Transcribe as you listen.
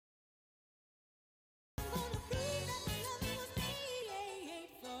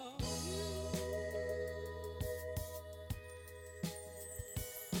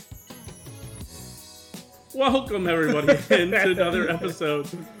Welcome, everybody, into another episode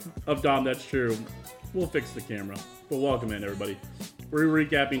of Dom That's True. We'll fix the camera, but welcome in, everybody. We're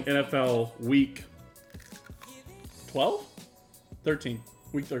recapping NFL Week 12? 13.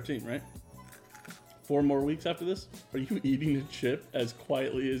 Week 13, right? 4 more weeks after this? Are you eating a chip as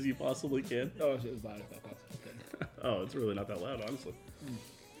quietly as you possibly can? Oh, it was loud. Oh, it's really not that loud, honestly.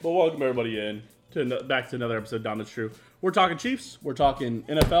 But welcome, everybody, in to back to another episode of Dom That's True. We're talking Chiefs. We're talking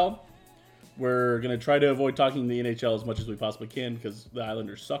NFL. We're going to try to avoid talking the NHL as much as we possibly can because the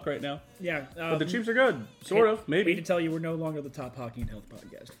Islanders suck right now. Yeah. But the Chiefs are good. Sort of. Maybe. Hate to tell you, we're no longer the top hockey and health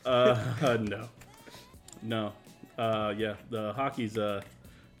podcast. No. Yeah, the hockey's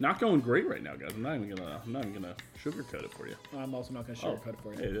not going great right now, guys. I'm not even gonna sugarcoat it for you. I'm also not going to sugarcoat it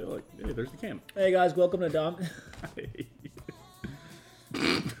for you. Hey, there's the cam. Hey, guys. Welcome to Dom.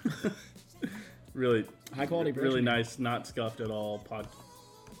 Really high quality production. Really nice, not scuffed at all pod.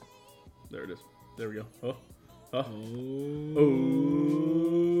 There it is. There we go. Oh.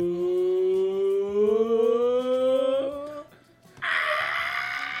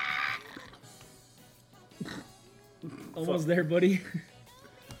 Almost there, buddy.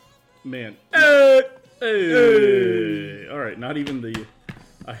 Man. Hey. All right, not even the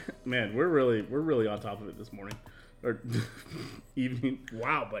man, we're really on top of it this morning. Or evening.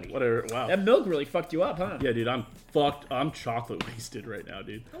 Wow, buddy. Whatever. Wow. That milk really fucked you up, huh? Yeah, dude, I'm fucked. I'm chocolate wasted right now,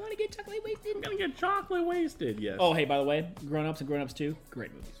 dude. I want to get chocolate wasted. I'm gonna get chocolate wasted, yes. Oh, hey, by the way, Grown Ups and Grown Ups 2,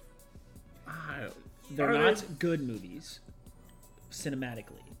 great movies. They're not good movies,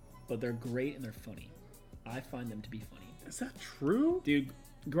 cinematically, but they're great and they're funny. I find them to be funny. Is that true? Dude,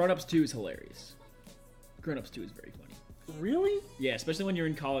 Grown Ups 2 is hilarious. Grown Ups 2 is very funny. Really? Yeah, especially when you're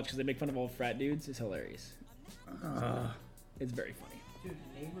in college because they make fun of all frat dudes. It's hilarious. It's very funny. Dude,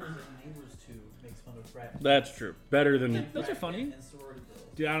 Neighbors and Neighbors 2 makes fun of frat. That's true. Better than... Those are funny. And sorority girls.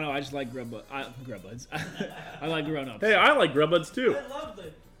 Dude, I don't know. I just like Grub Buds. I like Grown Ups. Hey, I like Grub Buds too. I love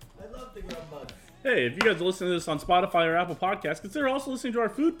the Grub Buds. Hey, if you guys are listening to this on Spotify or Apple Podcasts, consider also listening to our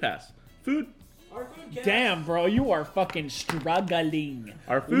Food Pass. Our food cast. Damn, bro, you are fucking struggling.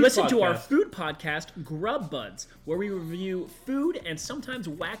 Our food Listen to podcast. our food podcast, Grub Buds, where we review food and sometimes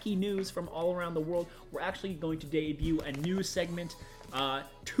wacky news from all around the world. We're actually going to debut a new segment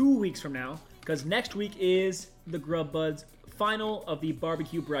 2 weeks from now, because next week is the Grub Buds final of the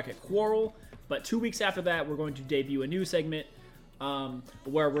barbecue bracket quarrel. But 2 weeks after that, we're going to debut a new segment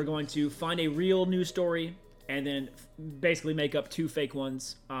where we're going to find a real news story and then basically make up 2 fake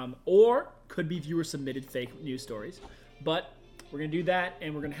ones, or could be viewer submitted fake news stories. But we're gonna do that,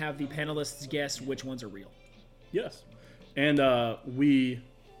 and we're gonna have the panelists guess which ones are real. Yes. And we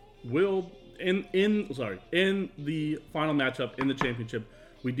will in the final matchup in the championship,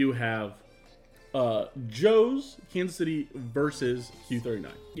 we do have Joe's Kansas City versus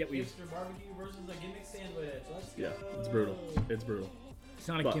Q39. Yep, Hipster barbecue versus a gimmick sandwich. Let's go. Yeah, it's brutal. It's brutal. It's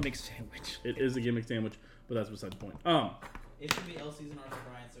not a But gimmick sandwich. It is a gimmick sandwich, but that's beside the point. It should be LC's and Arthur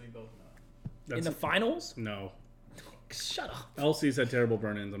Bryant, so we both know. In the finals? No. Shut up. LC's had terrible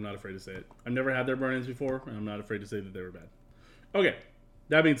burn-ins. I'm not afraid to say it. I've never had their burn-ins before, and I'm not afraid to say that they were bad. Okay.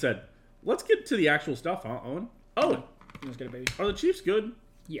 That being said, let's get to the actual stuff, huh, Owen? Owen, Let's get it, baby. are the Chiefs good?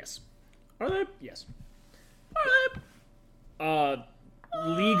 Yes. Are they? Yes. Are they?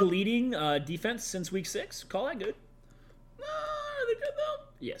 League leading defense since week 6. Call that good. Are they good, though?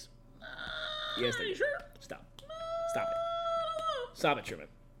 Yes. Yes, Are they you do. sure? Stop it. Stop it, Truman.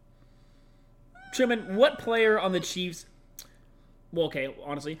 Truman, what player on the Chiefs... Well, okay,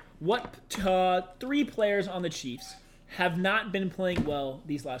 honestly. What 3 players on the Chiefs have not been playing well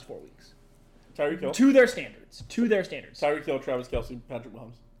these last 4 weeks? Tyreek Hill. To their standards. Tyreek Hill, Travis Kelce, Patrick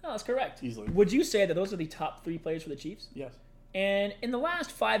Mahomes. Oh, that's correct. Easily. Would you say that those are the top 3 players for the Chiefs? Yes. And in the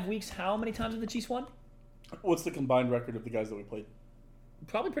last 5 weeks, how many times have the Chiefs won? What's the combined record of the guys that we played?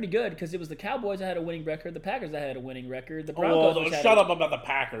 Probably pretty good, because it was the Cowboys that had a winning record, the Packers that had a winning record, the Broncos. Oh, shut up about the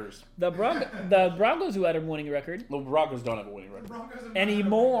Packers. The Broncos who had a winning record. The Broncos don't have a winning record.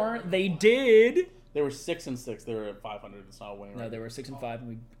 Anymore, they did. They were 6-6. They were at 500. It's not a winning No, record. they were 6-5, and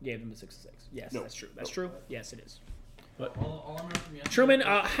we gave them a 6-6. Yes, No. that's true. That's true. Yes, it is. But All I remember from yesterday. Truman,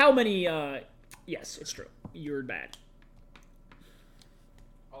 how many? Yes, it's true. You're bad.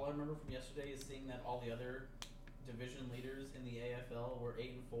 All I remember from yesterday is seeing that all the other division leaders in the AFL were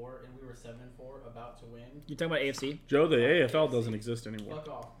 8-4, and we were 7-4, about to win. You talking about AFC? Joe, the AFL doesn't exist anymore. Fuck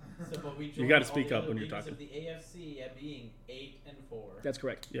off. So, but we You gotta joined all speak the up other when you're leaders talking. Of the AFC at being 8-4. That's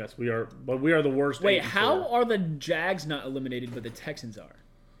correct. Yes, we are, but we are the worst. Wait, 8-4. how are the Jags not eliminated, but the Texans are?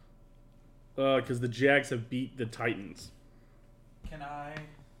 Because the Jags have beat the Titans. Can I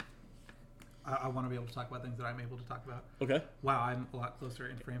I want to be able to talk about things that I'm able to talk about. Okay. Wow, I'm a lot closer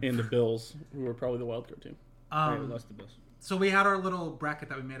in frame. And the Bills, who were probably the wild card team. Right, we lost the Bills. So we had our little bracket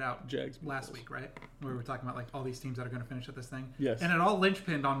that we made out Jags, last Bills. week, right? Where we were talking about like all these teams that are going to finish at this thing. Yes. And it all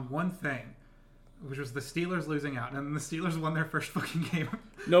linchpinned on one thing, which was the Steelers losing out, and the Steelers won their first fucking game.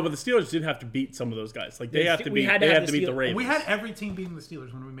 No, but the Steelers did have to beat some of those guys. Like they The have Ste- to we beat. had to They have have to the beat the Steel- Ravens. We had every team beating the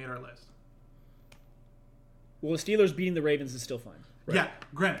Steelers when we made our list. Well, the Steelers beating the Ravens is still fine. Yeah,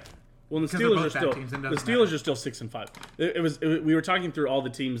 granted. Well, the Because they're Steelers both are bad still teams and the doesn't Steelers matter. are still 6-5. We were talking through all the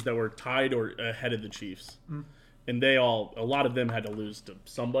teams that were tied or ahead of the Chiefs, and a lot of them had to lose to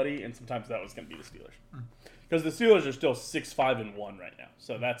somebody, and sometimes that was going to be the Steelers, because the Steelers are still 6-5-1 right now,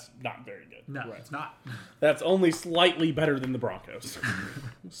 so that's not very good. No, it's not. That's only slightly better than the Broncos.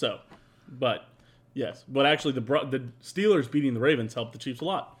 So, but yes, but actually the Steelers beating the Ravens helped the Chiefs a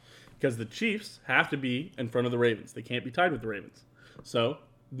lot, because the Chiefs have to be in front of the Ravens. They can't be tied with the Ravens. So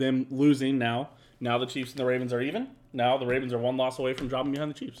them losing now the Chiefs and the Ravens are even. Now the Ravens are one loss away from dropping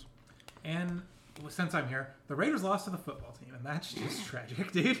behind the Chiefs. And since I'm here, the Raiders lost to the football team, and that's just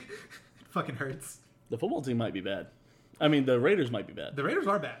tragic, dude. It fucking hurts. The football team might be bad. I mean, the Raiders might be bad. The Raiders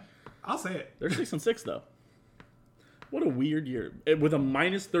are bad. I'll say it. They're 6-6 though. What a weird year with a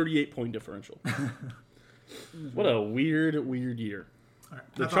minus 38 point differential. What a weird year. All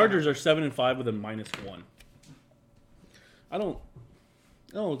right, The that's all I Chargers are 7-5 with a -1. I don't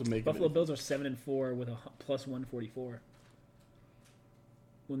know what to make Buffalo of it. Bills are 7-4 with a plus 144.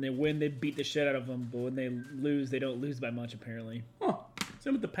 When they win, they beat the shit out of them, but when they lose, they don't lose by much apparently. Huh.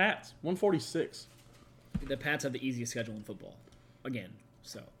 Same with the Pats, 146. The Pats have the easiest schedule in football, again.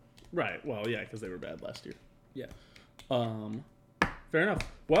 So Right. Well, yeah, because they were bad last year. yeah, Fair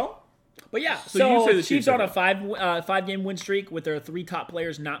enough. Well, but yeah. So So, you say the Chiefs Chiefs are are on a 5-game win streak with their 3 top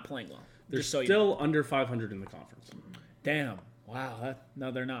players not playing well. they're Just so you know. still under 500 in the conference. Damn. Wow.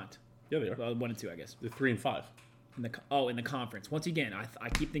 No, they're not. Yeah, they are. Well, 1 and 2, I guess. They're 3-5. In the conference. Once again, I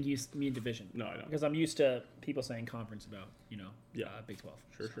keep thinking you mean division. No, I don't. Because I'm used to people saying conference about Big 12.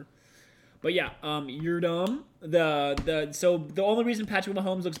 Sure. But yeah, you're dumb. So the only reason Patrick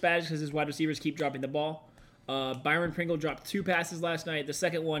Mahomes looks bad is because his wide receivers keep dropping the ball. Byron Pringle dropped 2 passes last night. The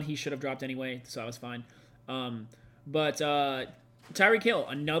second one he should have dropped anyway, so I was fine. But Tyreek Hill,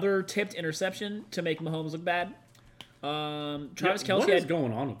 another tipped interception to make Mahomes look bad. Travis Kelce What is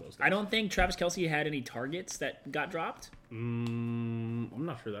going on with those guys? I don't think Travis Kelce had any targets that got dropped. I'm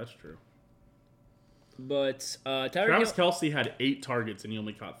not sure that's true. But Tyreek Travis Hill, Kelce had 8 targets and he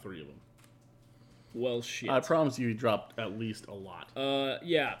only caught 3 of them. well, shit. I promise you he dropped at least a lot.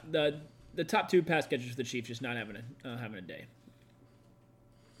 Yeah, the top 2 pass catchers for the Chiefs just not having a day.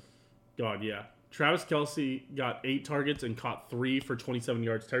 God, yeah. Travis Kelce got 8 targets and caught 3 for 27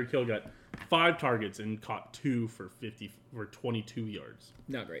 yards. Tyreek Hill got 5 targets and caught 2 for 22 yards.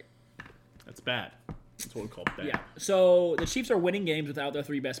 Not great. That's bad. That's what we call bad. Yeah. So the Chiefs are winning games without their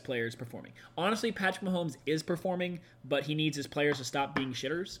 3 best players performing. Honestly, Patrick Mahomes is performing, but he needs his players to stop being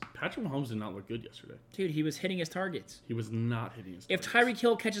shitters. Patrick Mahomes did not look good yesterday. Dude, he was hitting his targets. He was not hitting his If targets. Tyreek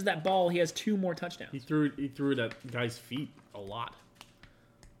Hill catches that ball, he has 2 more touchdowns. He threw it at guys' feet a lot.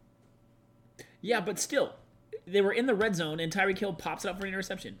 Yeah, but still, they were in the red zone, and Tyreek Hill pops it up for an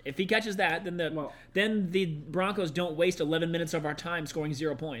interception. If he catches that, then the Broncos don't waste 11 minutes of our time scoring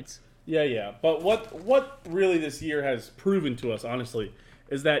 0 points. Yeah. But what really this year has proven to us, honestly,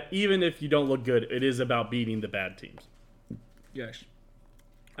 is that even if you don't look good, it is about beating the bad teams. Yes.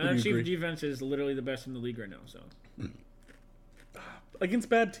 Would And you Chiefs agree? defense is literally the best in the league right now. So, Against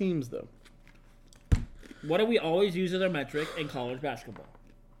bad teams, though. what do we always use as our metric in college basketball?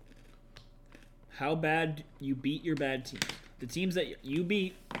 How bad you beat your bad teams. The teams that you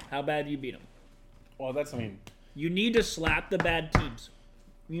beat, how bad you beat them. Well, You need to slap the bad teams.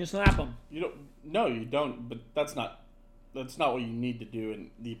 You need to slap them. you don't. No, you don't. But that's not what you need to do in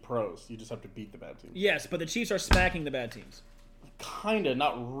the pros. You just have to beat the bad teams. Yes, but the Chiefs are smacking the bad teams Kinda,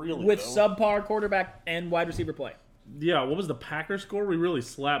 not really. with though. subpar quarterback and wide receiver play. Yeah, what was the Packers score? We really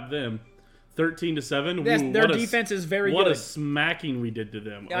slapped them, 13-7. Yes, Ooh, their what a- defense is very What good. a smacking we did to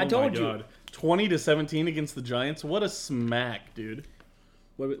them! Yeah, I oh told my you. God. 20-17 against the Giants. What a smack, dude.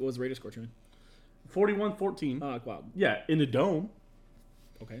 What was the Raiders score, Truman? 41-14. Wow. Yeah, in a dome.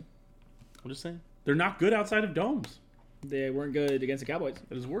 Okay. I'm just saying. They're not good outside of domes. They weren't good against the Cowboys.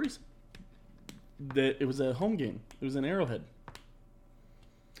 That is worrisome. It was a home game. It was in Arrowhead.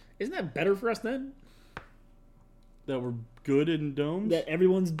 Isn't that better for us then? That were good in domes. That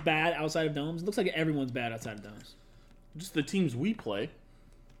everyone's bad outside of domes? It looks like everyone's bad outside of domes. Just the teams we play.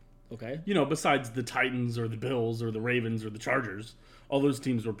 Okay. You know, besides the Titans or the Bills or the Ravens or the Chargers, all those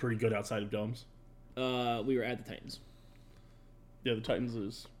teams were pretty good outside of domes. We were at the Titans. Yeah, the Titans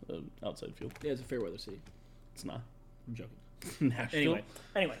is outside field. Yeah, it's a fair weather city. It's not. I'm joking. Nashville.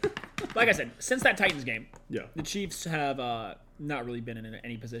 Anyway, like I said, since that Titans game, Yeah. the Chiefs have not really been in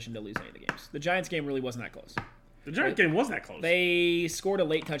any position to lose any of the games. The Giants game really wasn't that close. The Giants game was that close. They scored a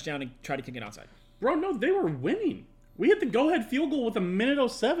late touchdown and tried to kick it outside. Bro, no, they were winning. We hit the go-ahead field goal with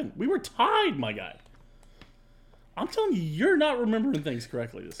 1:07. We were tied, my guy. I'm telling you, you're not remembering things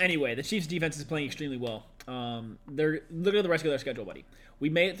correctly. Anyway, the Chiefs' defense is playing extremely well. They're look at the rest of their schedule, buddy. We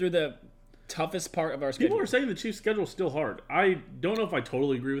made it through the toughest part of our schedule. People are saying the Chiefs' schedule is still hard. I don't know if I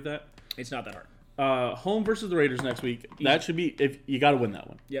totally agree with that. It's not that hard. Home versus the Raiders next week. That should be if you got to win that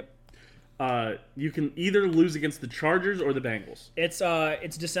one. Yep. You can either lose against the Chargers or the Bengals.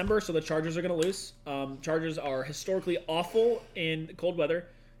 It's December, so the Chargers are going to lose. Chargers are historically awful in cold weather.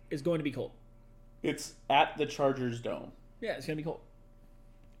 It's going to be cold. It's at the Chargers Dome. Yeah, it's going to be cold.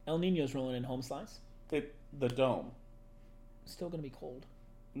 El Nino's rolling in home slice. The dome. It's still going to be cold.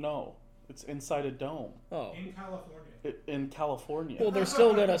 No, it's inside a dome Oh. In California. in California. Well, they're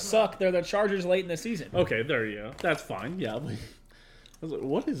still going to suck. They're the Chargers late in the season. Okay, there you go. That's fine. Yeah. I was like,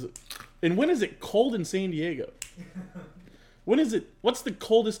 what is it? And when is it cold in San Diego? When is it? What's the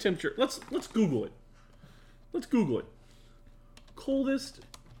coldest temperature? Let's Google it. Let's Google it. Coldest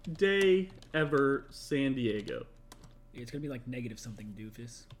day ever, San Diego. It's going to be like negative something,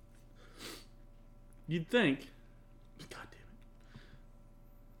 doofus. You'd think. God damn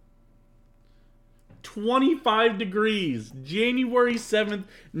it. 25 degrees. January 7th,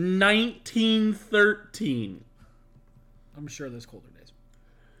 1913. I'm sure there's colder days.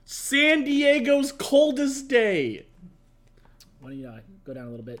 San Diego's coldest day. Why don't you go down a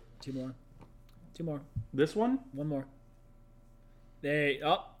little bit? Two more. This one? One more. You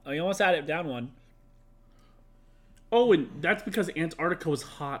almost had it down one. Oh, and that's because Antarctica was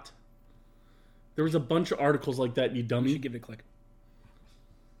hot. There was a bunch of articles like that, you You dummy. should give it a click.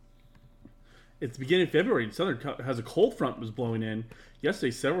 It's the beginning of February. Southern has a cold front was blowing in.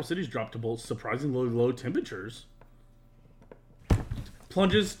 Yesterday, several cities dropped to both surprisingly low temperatures.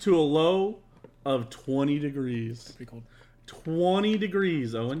 Plunges to a low of 20 degrees. Pretty cold. 20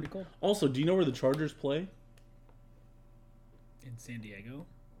 degrees, Owen. Pretty cold. Also, do you know where the Chargers play? In San Diego?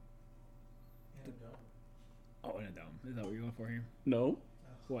 In a dome. Oh, in a dome. Is that what you're going for here? No.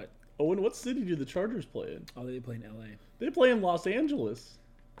 What? Owen, what city do the Chargers play in? Oh, they play in L.A. They play in Los Angeles.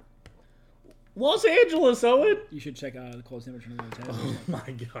 Los Angeles, Owen! You should check out the coldest temperature in the world. Oh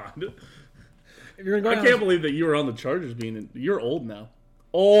my god. If you're I going can't believe that you were on the Chargers being in. You're old now.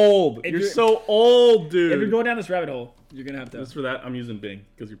 Old. If You're you're- so old, dude. If you're going down this rabbit hole, you're going to have to... Just for that, I'm using Bing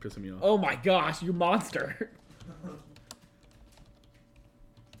because you're pissing me off. Oh my gosh, you monster.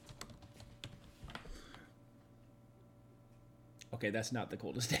 Okay, that's not the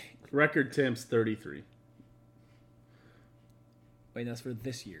coldest day. Record temps 33. Wait, that's for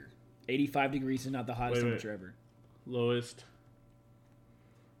this year. 85 degrees is not the hottest Wait. temperature ever. Lowest.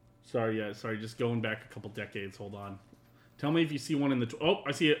 Sorry, just going back a couple decades. Hold on. Tell me if you see one in the...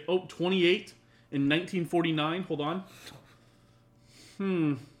 I see it. 28 in 1949. Hold on.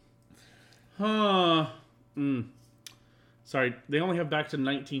 Sorry, they only have back to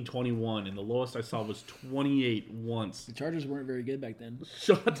 1921, and the lowest I saw was 28 once. The Chargers weren't very good back then.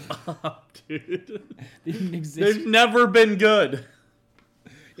 Shut up, dude. They didn't exist. They've never been good.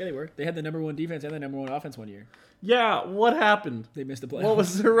 Yeah, they were. They had the number one defense and the number one offense one year. Yeah, what happened? They missed the playoffs. What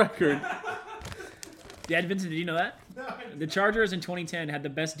was their record? Yeah, Vincent, did you know that? The Chargers in 2010 had the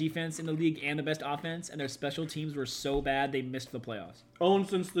best defense in the league and the best offense, and their special teams were so bad they missed the playoffs. Oh, and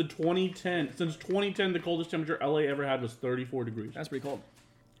since 2010, the coldest temperature LA ever had was 34 degrees. That's pretty cold.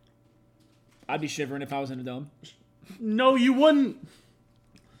 I'd be shivering if I was in a dome. No, you wouldn't.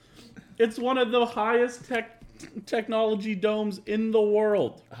 It's one of the highest technology domes in the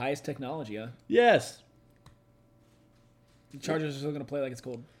world. The highest technology, huh? Yes. The Chargers are still going to play like it's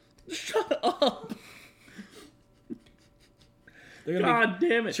cold. Shut up. They're gonna God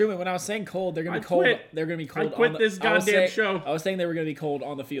damn it. Truman, when I was saying cold, they're going to be I cold. quit. They're going to be cold. I quit on the, this I was goddamn say- show. I was saying they were going to be cold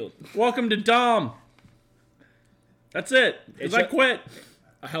on the field. Welcome to Dom. That's it. Because I It's a- quit.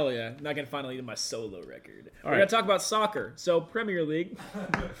 Oh, hell yeah. I'm not going to finally do my solo record. We're right. going to talk about soccer. So, Premier League.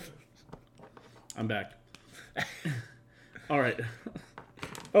 I'm back. All right.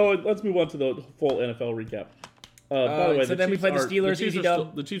 Oh, let's move on to the full NFL recap. By the way, so then we played the Steelers, easy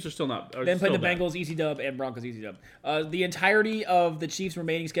dub. The Chiefs are still not. Then played the bad. Bengals, easy dub, and Broncos, easy dub. The entirety of the Chiefs'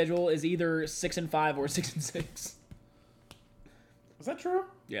 remaining schedule is either 6-5 or 6-6. Is that true?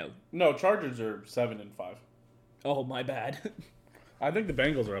 Yeah. No, Chargers are 7-5. Oh, my bad. I think the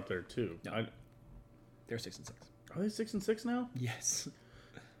Bengals are up there too. No. They're 6-6. Are they 6-6 now? Yes.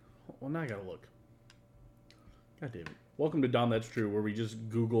 Well, now I gotta look. God damn it. Welcome to Dom That's True, where we just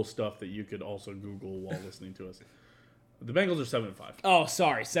Google stuff that you could also Google while listening to us. The Bengals are 7-5. Oh,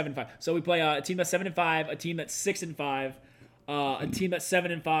 sorry, 7-5. So we play a team that's 7-5, a team that's 6-5, a team that's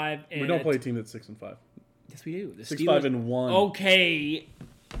 7-5. And We don't play a team that's 6-5. Yes, we do. The 6-5-1. Okay.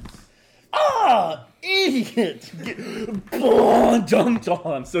 Idiot! Oh, dunked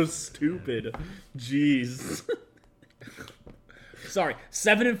on. So stupid. Jeez. Sorry,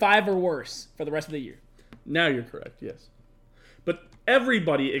 7-5 or worse for the rest of the year. Now you're correct, yes. But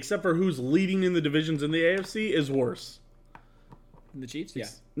everybody, except for who's leading in the divisions in the AFC, is worse. The Chiefs? Yeah.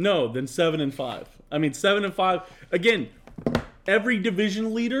 No, than 7-5. I mean, 7-5. Again, every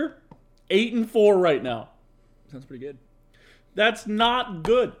division leader, 8-4 right now. Sounds pretty good. That's not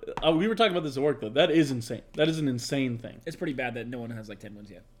good. We were talking about this at work, though. That is insane. That is an insane thing. It's pretty bad that no one has like 10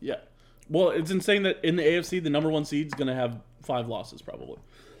 wins yet. Yeah. Well, it's insane that in the AFC, the number one seed is going to have 5 losses, probably.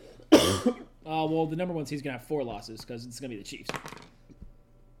 Well, the number one seed's going to have 4 losses because it's going to be the Chiefs.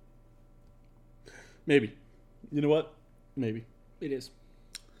 Maybe. You know what? Maybe. It is.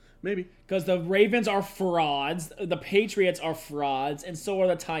 Maybe. Because the Ravens are frauds, the Patriots are frauds, and so are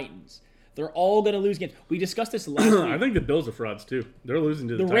the Titans. They're all going to lose games. We discussed this last I week. think the Bills are frauds, too. They're losing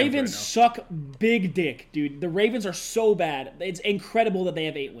to the The Titans Ravens suck big dick, dude. The Ravens are so bad. It's incredible that they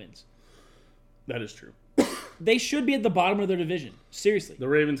have 8 wins. right now. That is true. They should be at the bottom of their division. Seriously. The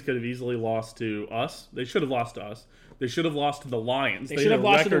Ravens could have easily lost to us. They should have lost to us. They should have lost to the Lions. They should have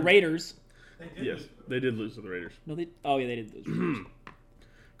lost to the Raiders. Yes, they did lose to the Raiders. No, oh yeah, they did lose.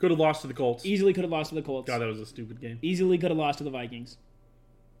 Could have lost to the Colts. Easily could have lost to the Colts. God, that was a stupid game. Easily could have lost to the Vikings.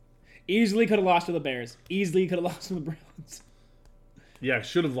 Easily could have lost to the Bears. Easily could have lost to the Browns. Yeah,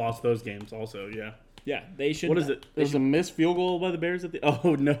 should have lost those games also, yeah. Yeah, they should. What is it? There was a missed field goal by the Bears at the...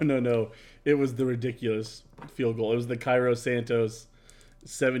 Oh, no. It was the ridiculous field goal. It was the Cairo Santos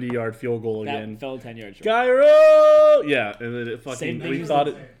 70-yard field goal That again. fell 10 yards short. Cairo! Yeah, and then it fucking... Same thing We as thought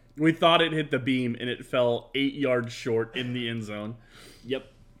the- it hit the beam, and it fell 8 yards short in the end zone. Yep.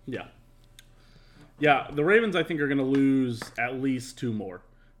 Yeah. Yeah, the Ravens, I think, are going to lose at least 2 more.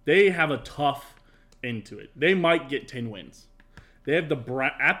 They have a tough end to it. They might get 10 wins. They have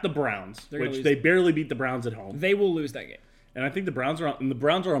at the Browns, They're gonna which lose. they barely beat the Browns at home. They will lose that game. And I think the Browns are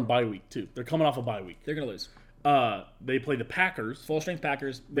on bye week, too. They're coming off a bye week. They're going to lose. They play the Packers. Full strength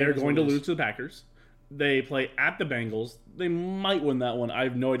Packers. They're Ravens going will to lose to the Packers. They play at the Bengals. They might win that one. I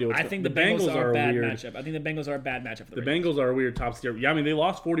have no idea what's I think the Bengals are a bad weird. matchup. I think the Bengals are a bad matchup for the The Ravens. Bengals are a weird top tier. Yeah, I mean, they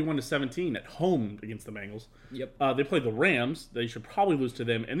lost 41-17 at home against the Bengals. Yep. They play the Rams. They should probably lose to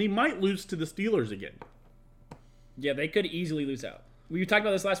them. And they might lose to the Steelers again. Yeah, they could easily lose out. We talked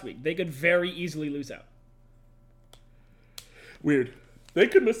about this last week. They could very easily lose out. Weird. They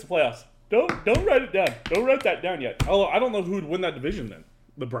could miss the playoffs. Don't write it down. Don't write that down yet. Although I don't know who would win that division then.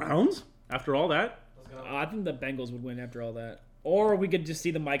 The Browns? After all that? I think the Bengals would win after all that. Or we could just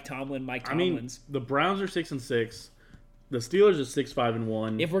see the Mike Tomlins. I mean, the Browns are 6-6. The Steelers are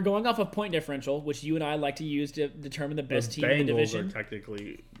 6-5-1. If we're going off of point differential, which you and I like to use to determine the best team in the Bengals division, are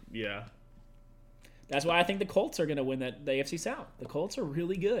technically, yeah. that's why I think the Colts are going to win the AFC South. The Colts are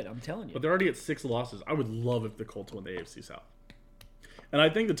really good. I'm telling you. But they're already at 6 losses. I would love if the Colts won the AFC South. And I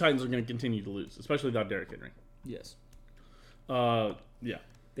think the Titans are going to continue to lose, especially without Derrick Henry. Yes. Yeah.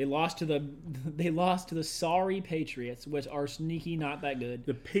 They lost to the sorry Patriots, which are sneaky, not that good.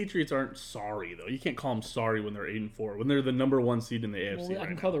 The Patriots aren't sorry, though. You can't call them sorry when they're 8-4, when they're the number 1 seed in the AFC Well, I right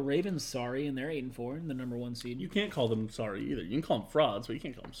can now. call the Ravens sorry, and they're 8-4 and the number 1 seed. You can't call them sorry either. You can call them frauds, but you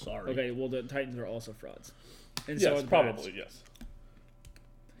can't call them sorry. Okay, well the Titans are also frauds. And Yes, so are the probably, Pats. yes.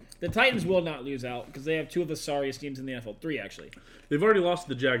 The Titans will not lose out because they have 2 of the sorriest teams in the NFL. 3 actually. They've already lost to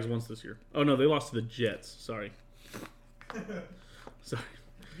the Jags once this year. Oh, no, they lost to the Jets. Sorry. Sorry.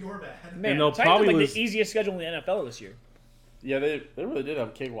 You're bad. Man, they'll the Titans probably have like lose- the easiest schedule in the NFL this year. Yeah, they really did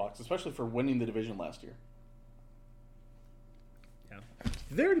have cakewalks, especially for winning the division last year. Yeah.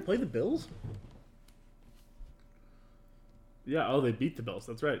 Did they already play the Bills? Yeah, oh, they beat the Bills.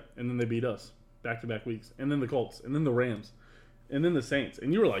 That's right. And then they beat us back-to-back weeks. And then the Colts. And then the Rams. And then the Saints.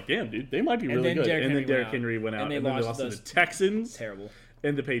 And you were like, damn, dude, they might be really then good. Derrick And then Henry Derrick went out. Henry went out. And they And then they lost lost to to the Texans Terrible.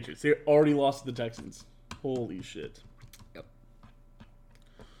 and the Patriots. They already lost to the Texans. Holy shit. Yep.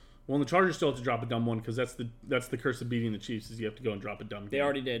 Well, and the Chargers still have to drop a dumb one because that's the curse of beating the Chiefs is you have to go and drop a dumb game. They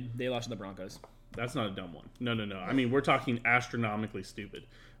already did. They lost to the Broncos. That's not a dumb one. No. I mean, we're talking astronomically stupid.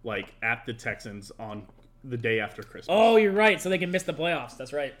 Like, at the Texans on the day after Christmas. Oh, you're right. So they can miss the playoffs.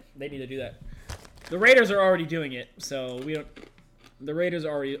 That's right. They need to do that. The Raiders are already doing it, so we don't. The Raiders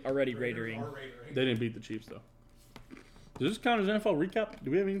are already raidering. They didn't beat the Chiefs, though. Does this count as NFL recap?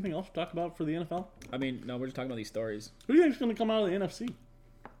 Do we have anything else to talk about for the NFL? I mean, no, we're just talking about these stories. Who do you think is going to come out of the NFC?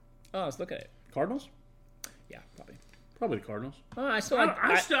 Oh, let's look at it. Cardinals? Yeah, Probably the Cardinals. I still I, like.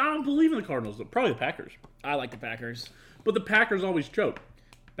 I don't believe in the Cardinals, though. Probably the Packers. I like the Packers. But the Packers always choke.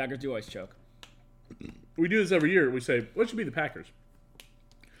 Packers do always choke. We do this every year. We say, what should be the Packers?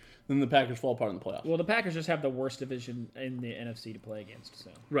 Then the Packers fall apart in the playoffs. Well, the Packers just have the worst division in the NFC to play against. So,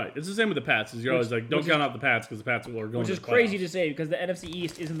 Right. It's the same with the Pats. You're always like, don't count out the Pats because the Pats are going which to is the crazy playoffs. to say because the NFC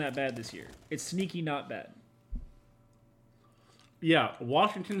East isn't that bad this year. It's sneaky, not bad. Yeah,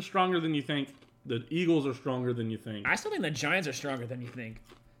 Washington's stronger than you think. The Eagles are stronger than you think. I still think the Giants are stronger than you think.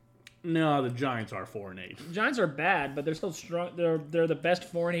 No, the Giants are 4-8. The Giants are bad, but they're still strong. They're the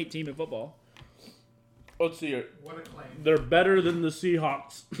best 4-8 team in football. Let's see it. What a claim. They're better than the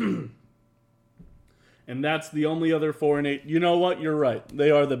Seahawks. And that's the only other 4-8. You know what? You're right. They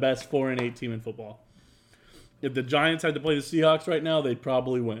are the best 4-8 team in football. If the Giants had to play the Seahawks right now, they'd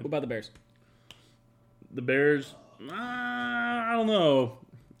probably win. What about the Bears? The Bears, I don't know.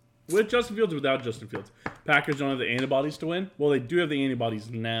 With Justin Fields or without Justin Fields. Packers don't have the antibodies to win. Well, they do have the antibodies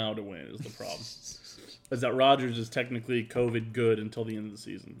now to win is the problem. Is that Rodgers is technically COVID good until the end of the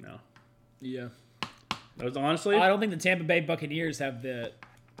season now. Yeah. That was honestly... I don't think the Tampa Bay Buccaneers have the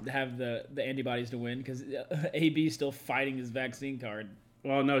antibodies to win because AB's still fighting his vaccine card.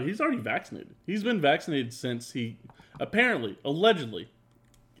 Well, no, he's already vaccinated. He's been vaccinated since he... Apparently, allegedly.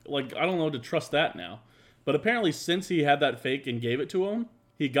 Like, I don't know to trust that now. But apparently since he had that fake and gave it to him,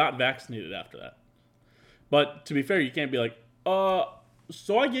 he got vaccinated after that. But to be fair, you can't be like,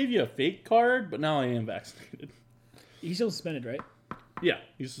 so I gave you a fake card, but now I am vaccinated. He's still suspended, right? Yeah,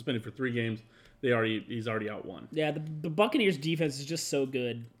 he's suspended for 3 games. He's already out 1. Yeah, the Buccaneers defense is just so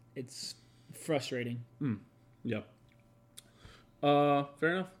good. It's frustrating. Yeah. Fair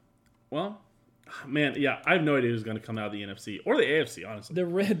enough. Well, man, yeah, I have no idea who's going to come out of the NFC or the AFC, honestly.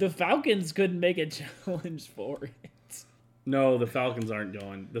 The Falcons couldn't make a challenge for it. No, the Falcons aren't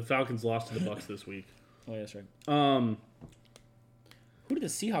going. The Falcons lost to the Bucs this week. Oh, yeah, that's right. Um, Who did the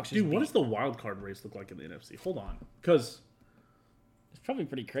Seahawks just dude, beat? what does the wild card race look like in the NFC? Hold on, because It's probably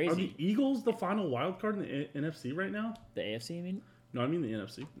pretty are crazy. the Eagles the final wild card in the NFC right now? The AFC, you mean? No, I mean the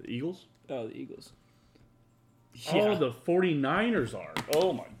NFC. The Eagles. Oh, the Eagles. Oh, the 49ers are.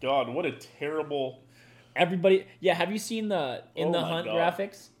 Oh my God, what a terrible. Everybody. Yeah, have you seen the In Oh the my Hunt God.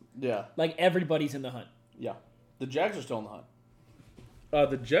 graphics? Yeah, Like, everybody's in the hunt. yeah. The Jags are still in the hunt.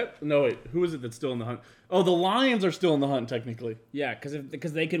 The Jet. No, wait. Who is it that's still in the hunt? Oh, the Lions are still in the hunt technically. Yeah,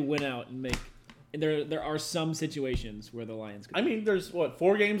 because they could win out and make. And there are some situations where the Lions could. I mean, there's what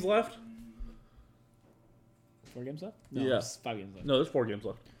 4 games left? 4 games left? No, Yeah. there's 5 games left. No, there's 4 games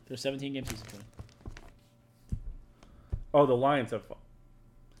left. There's 17 games season 20. Oh, the Lions have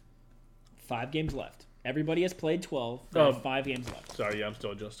 5 games left. Everybody has played 12. There are 5 games left. Sorry, yeah, I'm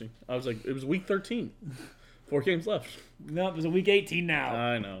still adjusting. I was like, it was week 13. 4 games left. No, there's a week 18 now.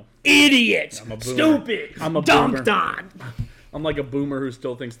 I know. Idiot! I'm a boomer. Stupid! I'm a Dunked boomer. on! I'm like a boomer who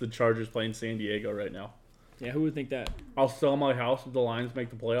still thinks the Chargers play in San Diego right now. Yeah, who would think that? I'll sell my house if the Lions make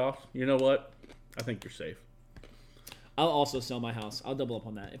the playoffs. You know what? I think you're safe. I'll also sell my house. I'll double up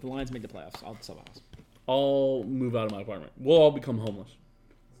on that. If the Lions make the playoffs, I'll sell my house. I'll move out of my apartment. We'll all become homeless.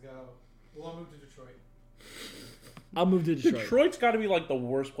 Let's go. We'll all move to Detroit. I'll move to Detroit. Detroit's got to be like the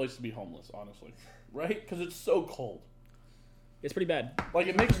worst place to be homeless, honestly. Right? Because it's so cold. It's pretty bad. Like,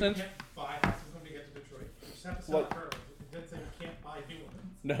 it makes sense. You can't buy houses when we get to Detroit. You just have to sell What? it early. Then say you can't buy new ones.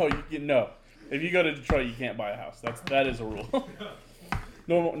 No, you can, no. If you go to Detroit, you can't buy a house. That is a rule.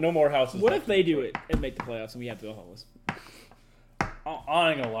 No more houses. What left if they in do Detroit. it and make the playoffs and we have to go homeless?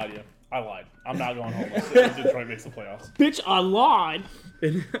 I ain't gonna lie to you. I lied. I'm not going homeless if Detroit makes the playoffs. Bitch, I lied!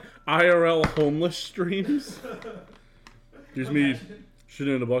 In IRL homeless streams. There's me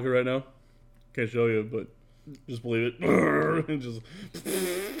shitting in a bucket right now. Can't show you, but just believe it.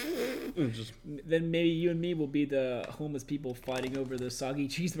 and just Then maybe you and me will be the homeless people fighting over the soggy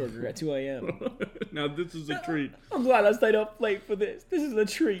cheeseburger at 2 a.m. now this is a treat. I'm glad I stayed up late for this. This is a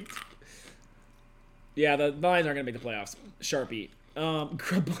treat. Yeah, the Lions aren't going to make the playoffs. Sharpie.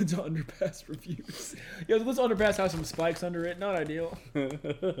 Grubbuds underpass reviews. Yo, this underpass has some spikes under it. Not ideal.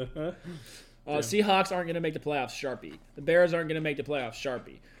 Seahawks aren't going to make the playoffs. Sharpie. The Bears aren't going to make the playoffs.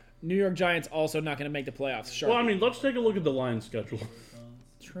 Sharpie. New York Giants also not going to make the playoffs. Sharpie. Well, I mean, let's take a look at the Lions schedule.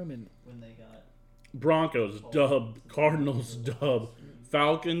 Truman. When they got Broncos, dub. Cardinals, dub.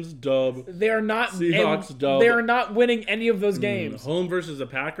 Falcons, dub. They are not. Seahawks, dub. They are not winning any of those games. Home versus the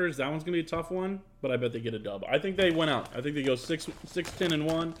Packers. That one's going to be a tough one, but I bet they get a dub. I think they went out. I think they go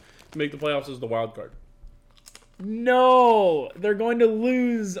 6-10-1 to make the playoffs as the wild card. No, they're going to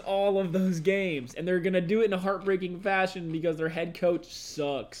lose all of those games, and they're going to do it in a heartbreaking fashion because their head coach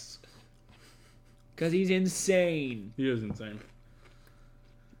sucks. Because he's insane. He is insane.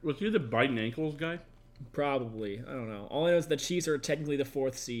 Was he the biting ankles guy? Probably. I don't know. All I know is the Chiefs are technically the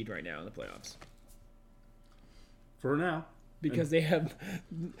 4th seed right now in the playoffs. For now. Because they have...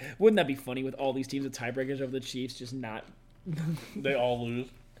 Wouldn't that be funny with all these teams with tiebreakers over the Chiefs just not... They all lose.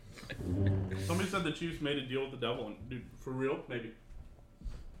 Somebody said the Chiefs made a deal with the devil. And, dude, for real? Maybe.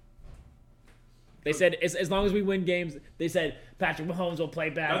 They said, as long as we win games, they said, Patrick Mahomes will play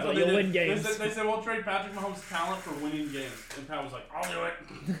bad, That's but what you'll they win did. games. They said, we'll trade Patrick Mahomes' talent for winning games. And Pat was like, I'll do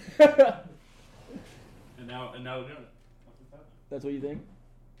it. and now they're doing it. That's what you think?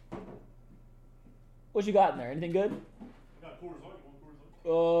 What you got in there? Anything good? I got Coors Light. You want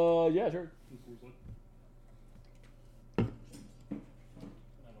Coors Light? Yeah, sure.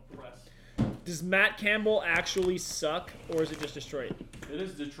 Does Matt Campbell actually suck, or is it just Detroit? It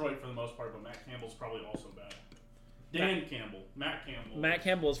is Detroit for the most part, but Matt Campbell's probably also bad. Dan Campbell. Matt Campbell. Matt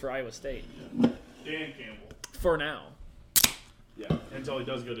Campbell is for Iowa State. Yeah. Dan Campbell. For now. Yeah, until he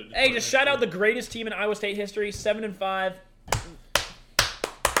does go to Detroit. Hey, just shout out the greatest team in Iowa State history, 7-5.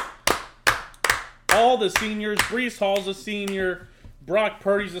 All the seniors. Breece Hall's a senior. Brock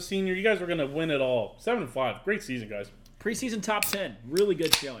Purdy's a senior. You guys are going to win it all. 7-5. Great season, guys. Preseason top 10. Really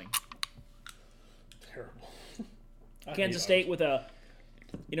good showing. Terrible. Kansas State with an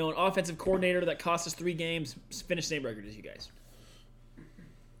offensive coordinator that cost us 3 games, finished same record as you guys.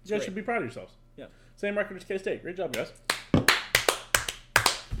 You guys should be proud of yourselves. Yeah. Same record as K-State. Great job, guys.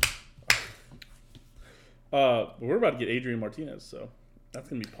 We're about to get Adrian Martinez, so that's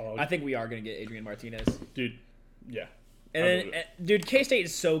going to be pog. I think we are going to get Adrian Martinez. Dude, yeah. And then, dude, K-State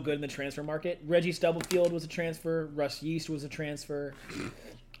is so good in the transfer market. Reggie Stubblefield was a transfer. Russ Yeast was a transfer.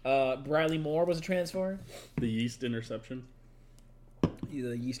 Bradley Moore was a transfer. The yeast interception.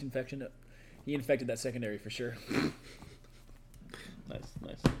 The yeast infection. He infected that secondary for sure. Nice.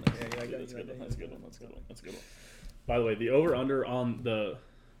 Yeah, That's a good one. By the way, the over-under on the...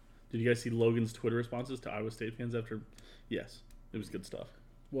 Did you guys see Logan's Twitter responses to Iowa State fans after... Yes. It was good stuff.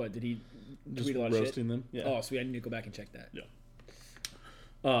 What, did he Just tweet a lot of shit? roasting them. Yeah. Oh, sweet. I need to go back and check that. Yeah.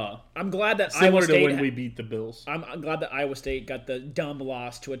 I'm glad that Similar Iowa State... to when we beat the Bills. I'm glad that Iowa State got the dumb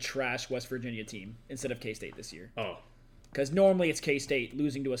loss to a trash West Virginia team instead of K-State this year. Oh. Because normally it's K-State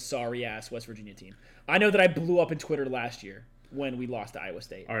losing to a sorry-ass West Virginia team. I know that I blew up in Twitter last year when we lost to Iowa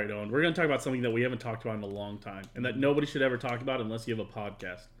State. All right, Owen. We're going to talk about something that we haven't talked about in a long time and that nobody should ever talk about unless you have a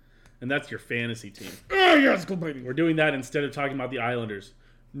podcast. And that's your fantasy team. Oh, yes, go baby. We're doing that instead of talking about the Islanders.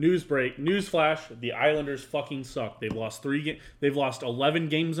 Newsflash, the Islanders fucking suck. They've lost 11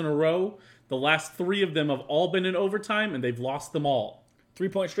 games in a row. The last 3 of them have all been in overtime, and they've lost them all.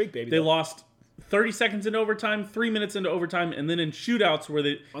 3-point streak, baby. They lost 30 seconds into overtime, 3 minutes into overtime, and then in shootouts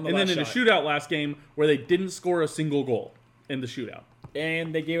a shootout last game where they didn't score a single goal in the shootout.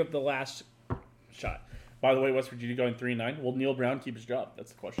 And they gave up the last shot. By the way, West Virginia going 3-9. Will Neil Brown keep his job?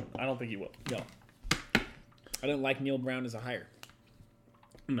 That's the question. I don't think he will. No. I didn't like Neil Brown as a hire.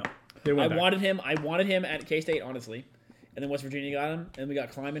 No. I wanted him at K-State, honestly. And then West Virginia got him, and we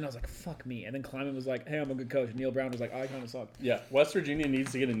got Kleiman. I was like, fuck me. And then Kleiman was like, hey, I'm a good coach. And Neil Brown was like, I kind of suck. Yeah, West Virginia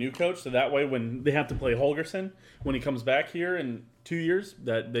needs to get a new coach, so that way when they have to play Holgerson, when he comes back here in 2 years,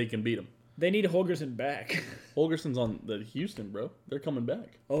 that they can beat him. They need Holgerson back. Holgerson's on the Houston, bro. They're coming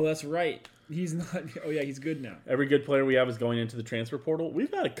back. Oh, that's right. He's not. Oh, yeah, he's good now. Every good player we have is going into the transfer portal. We've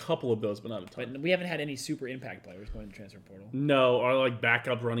got a couple of those, but not a ton. But we haven't had any super impact players going to the transfer portal. No, our like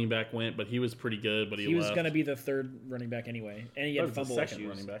backup running back went, but he was pretty good. But he was left. going to be the 3rd running back anyway, and he had fumble issues.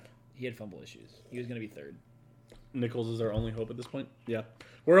 Running back. He had fumble issues. He was going to be 3rd. Nichols is our only hope at this point. Yeah,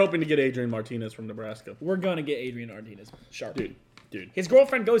 we're hoping to get Adrian Martinez from Nebraska. We're going to get Adrian Martinez sharp. Dude. His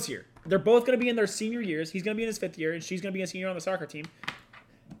girlfriend goes here. They're both going to be in their senior years. He's going to be in his 5th year, and she's going to be a senior on the soccer team.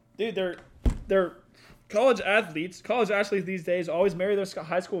 Dude, they're college athletes. College athletes these days always marry their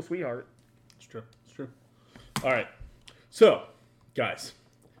high school sweetheart. It's true. All right. So, guys,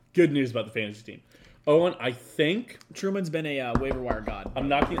 good news about the fantasy team. Owen, I think Truman's been a waiver wire god. I'm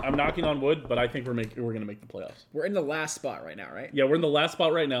knocking on wood, but I think we're going to make the playoffs. We're in the last spot right now, right? Yeah, we're in the last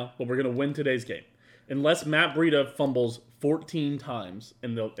spot right now, but we're going to win today's game. Unless Matt Breida fumbles 14 times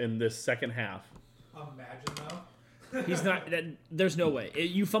in this second half. Imagine, though. He's not. There's no way.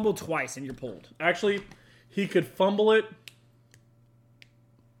 You fumbled twice and you're pulled. Actually, he could fumble it.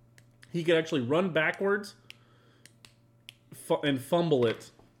 He could actually run backwards and fumble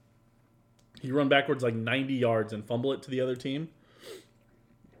it. He could run backwards like 90 yards and fumble it to the other team.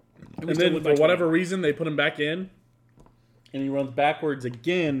 And then for whatever reason, they put him back in. And he runs backwards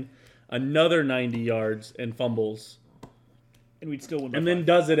again, another 90 yards and fumbles. And we'd still win by and then 5.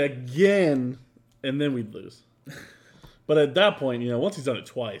 does it again, and then we'd lose. But at that point, once he's done it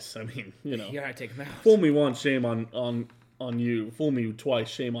twice, I mean, you gotta take him out. Fool me once, shame on on you. Fool me twice,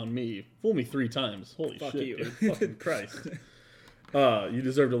 shame on me. Fool me 3 times. Holy Fuck shit, you. dude. Fucking Christ. You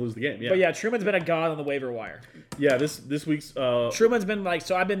deserve to lose the game. Yeah. But yeah, Truman's been a god on the waiver wire. Yeah, this week's Truman's been like,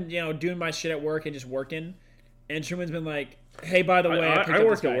 so I've been, doing my shit at work and just working. And Truman's been like, hey, by the way, I picked I up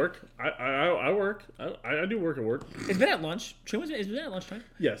work this guy. at work. I work. I do work at work. It's been at lunch. It's been at lunchtime.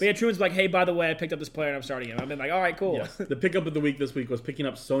 Yes. But yeah, Truman's like, hey, by the way, I picked up this player and I'm starting him. I've been like, all right, cool. Yes. The pickup of the week this week was picking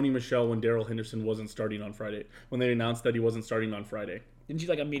up Sony Michel when Daryl Henderson wasn't starting on Friday. When they announced that he wasn't starting on Friday. Didn't you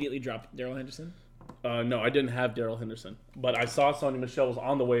like immediately drop Daryl Henderson? No, I didn't have Daryl Henderson. But I saw Sony Michel was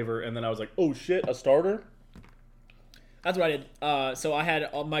on the waiver, and then I was like, oh shit, a starter? That's what I did. So I had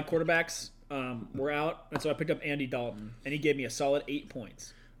all my quarterbacks were out, and so I picked up Andy Dalton, and he gave me a solid 8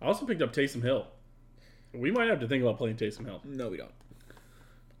 points. I also picked up Taysom Hill. We might have to think about playing Taysom Hill. No, we don't.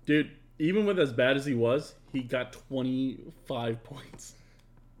 Dude, even with as bad as he was, he got 25 points.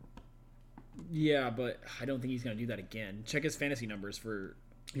 Yeah, but I don't think he's going to do that again. Check his fantasy numbers for...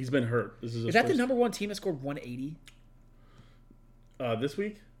 He's been hurt. This is Is that the number one team that scored 180? This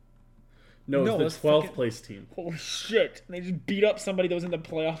week? No, No, it's it's the 12th fucking- place team. Holy shit. And they just beat up somebody that was in the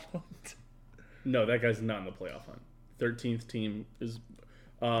playoff hunt. No, that guy's not in the playoff hunt. 13th team is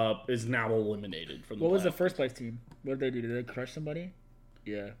now eliminated from the What was the playoff. first place team? What did they do? Did they crush somebody?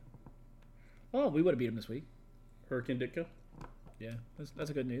 Yeah. Oh, we would have beat them this week. Hurricane Ditko? Yeah,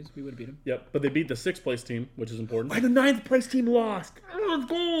 that's a good news. We would have beat them. Yep, but they beat the 6th place team, which is important. The 9th place team lost. Let's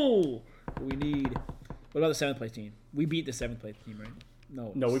go. We need... What about the 7th place team? We beat the 7th place team, right?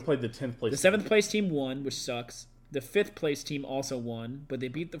 No, we played the 10th place The team. 7th place team won, which sucks. The 5th place team also won, but they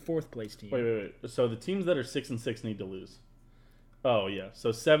beat the 4th place team. Wait. So the teams that are 6-6 need to lose. Oh yeah.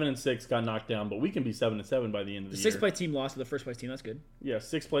 So 7 and 6 got knocked down, but we can be 7 and 7 by the end of The the 6th year. place team lost to the 1st place team. That's good. Yeah,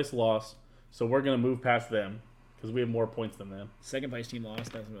 6th place loss. So we're gonna move past them because we have more points than them. 2nd place team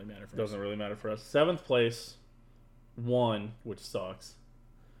lost. Doesn't really matter for us. Doesn't really matter for us. 7th place won, which sucks.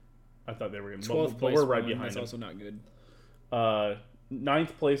 I thought they were gonna. 12th But place we're right won. behind That's them. also not good.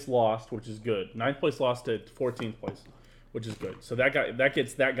 9th place lost, which is good. 9th place lost to 14th place, which is good. So that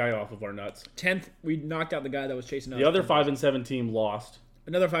gets that guy off of our nuts. 10th, we knocked out the guy that was chasing us. The other 5 and 7 team lost.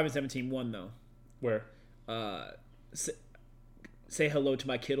 Another 5 and 7 team won though. Where? Say hello to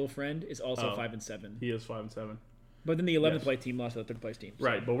my Kittle friend is also Oh. 5 and 7. He is 5 and 7. But then the 11th Yes. place team lost to the 3rd place team. So,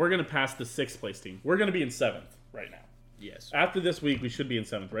 Right, but we're gonna pass the 6th place team. We're gonna be in 7th right now. Yes. After this week, we should be in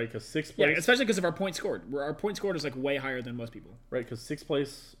 7th, right? Because 6th Yeah, place, especially because of our point scored. Our point scored is like way higher than most people. right? Because 6th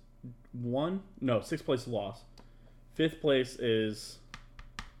place won. No, 6th place lost. 5th place is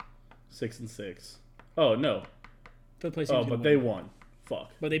 6 and 6. Oh no. 5th place Oh, team's but gonna they win. won.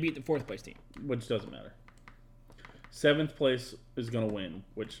 Fuck. But they beat the 4th place team. Which doesn't matter. 7th place is gonna win.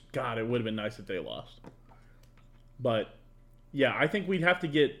 Which, God, it would have been nice if they lost. But yeah, I think we'd have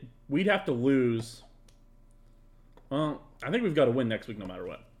to lose. I think we've got to win next week no matter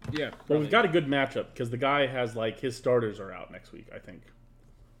what. Yeah. But we've got a good matchup because the guy has like his starters are out next week. I think.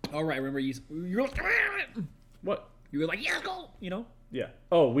 All right. Remember you were like, What? you were like, yeah, go. You know, Yeah.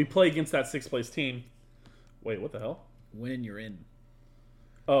 Oh, we play against that 6th place team. Wait, what the hell? when you're in.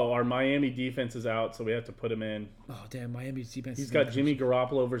 Oh, our Miami defense is out, so we have to put him in. Oh damn, Miami's defense. He's is got not Jimmy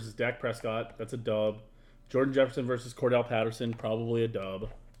Garoppolo versus Dak Prescott. That's a dub. Jordan Jefferson versus Cordell Patterson. Probably a dub.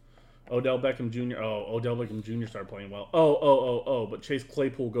 Odell Beckham Jr. Oh, Odell Beckham Jr. started playing well. Oh. But Chase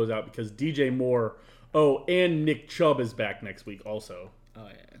Claypool goes out because DJ Moore. Oh, and Nick Chubb is back next week also. Oh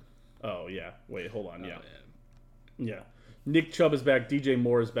yeah. Oh, yeah. Wait, hold on. Yeah. Oh, yeah. Yeah. Nick Chubb is back. DJ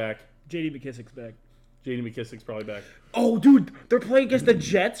Moore is back. JD McKissick's back. J.D. McKissick's probably back. Oh, dude, they're playing against the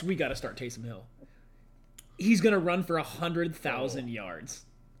Jets. We got to start Taysom Hill. He's gonna run for 100,000 yards.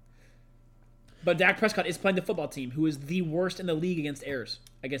 But Dak Prescott is playing the football team, who is the worst in the league against air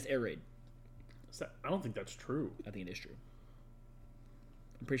raid. I don't think that's true. I think it is true.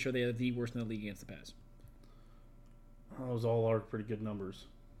 I'm pretty sure they are the worst in the league against the pass. Those all are pretty good numbers.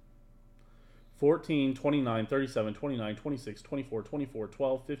 14, 29, 37, 29, 26, 24, 24,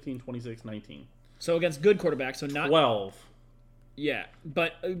 12, 15, 26, 19. So against good quarterbacks, so not 12. yeah,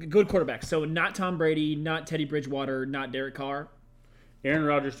 but good quarterbacks. So not Tom Brady, not Teddy Bridgewater, not Derek Carr. Aaron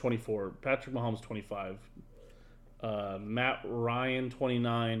Rodgers, 24. Patrick Mahomes, 25. Matt Ryan,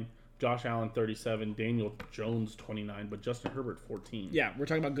 29. Josh Allen, 37. Daniel Jones, 29. But Justin Herbert, 14. Yeah, we're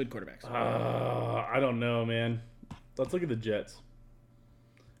talking about good quarterbacks. I don't know, man. Let's look at the Jets.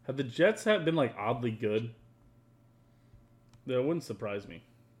 Have the Jets been like oddly good? That wouldn't surprise me.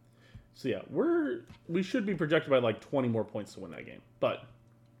 So yeah, we should be projected by like 20 more points to win that game. But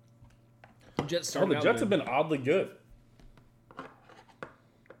Jets the Jets have been oddly good.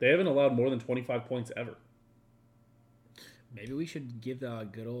 They haven't allowed more than 25 points ever. Maybe we should give the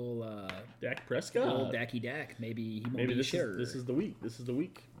good old Dak Prescott. Dacky Dak. Maybe he won't Maybe be a shitter. this is the week. This is the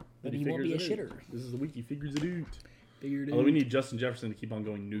week. that Maybe he won't be a figures it shitter. out. This is the week he figures it out. Figured it Although we out. need Justin Jefferson to keep on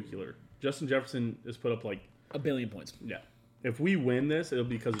going nuclear. Justin Jefferson has put up like, a billion points. yeah. If we win this, it'll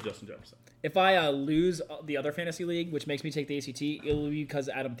be because of Justin Jefferson. If I lose the other fantasy league, which makes me take the ACT, it'll be because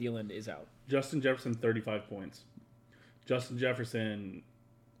Adam Thielen is out. Justin Jefferson, 35 points. Justin Jefferson,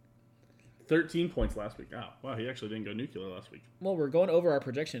 13 points last week. Oh, wow, he actually didn't go nuclear last week. Well, we're going over our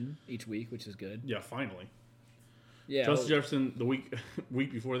projection each week, which is good. Yeah, finally. Yeah. Justin Jefferson, the week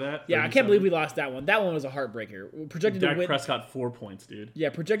before that. Yeah, I can't believe we lost that one. That one was a heartbreaker. We're projected to Dak win. Prescott, 4 points, dude. Yeah,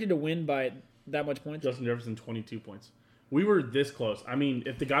 projected to win by that much points. Justin Jefferson, 22 points. We were this close. I mean,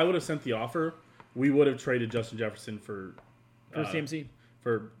 if the guy would have sent the offer, we would have traded Justin Jefferson for CMC.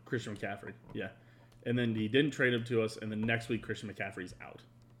 for Christian McCaffrey. Yeah. And then he didn't trade him to us, and then next week Christian McCaffrey's out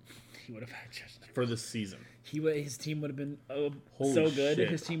He would have had Justin. for the season. His team would have been Holy so good. shit.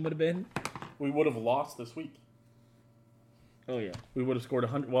 His team would have been. We would have lost this week. Oh yeah. We would have scored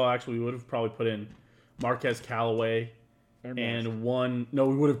 100. Well, actually, we would have probably put in Marquez Callaway and one. No,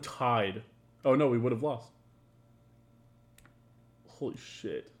 we would have tied. Oh, no, we would have lost. Holy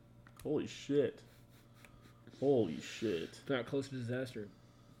shit. Holy shit. Holy shit. Got close to disaster.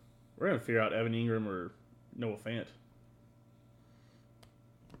 We're going to figure out Evan Ingram or Noah Fant.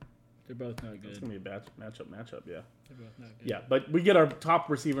 They're both not It's good. going to be a bad matchup, yeah. They're both not good. Yeah, but we get our top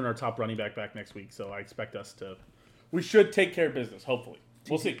receiver and our top running back next week, so I expect us to... We should take care of business, hopefully.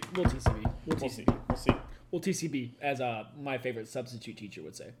 We'll see. We'll TCB. We'll see. We'll see. We'll TCB, as my favorite substitute teacher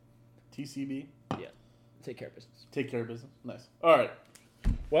would say. TCB. Yeah. Take care of business. Take care of business. Nice. All right.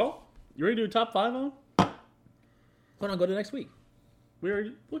 Well, you ready to do a top 5 on? Why not go to next week? We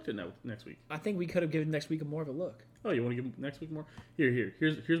already looked at next week. I think we could have given next week more of a look. Oh, you want to give next week more?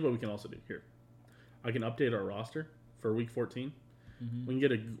 Here's what we can also do. Here, I can update our roster for week 14. Mm-hmm. We can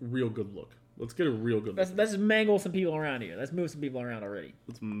get a real good look. Let's get a real good look. Let's mangle some people around here. Let's move some people around already.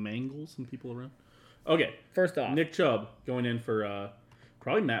 Let's mangle some people around. Okay. First off, Nick Chubb going in for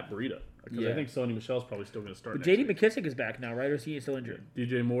probably Matt Breida. Because Yeah. I think Sony Michelle's probably still going to start but next JD week. McKissick is back now, right? Or is he still injured?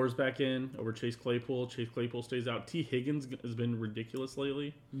 DJ Moore's back in over Chase Claypool. Chase Claypool stays out. T. Higgins has been ridiculous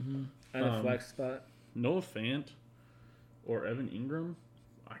lately. And a flex spot. Noah Fant or Evan Ingram.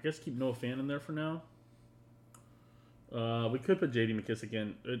 I guess keep Noah Fant in there for now. We could put J.D. McKissick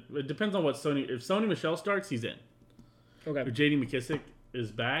in. It depends on what Sony... If Sony Michel starts, he's in. Okay. If J.D. McKissick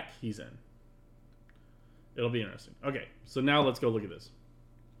is back, he's in. It'll be interesting. Okay, so now let's go look at this.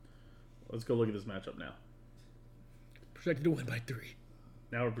 Let's go look at this matchup now. Projected to win by 3.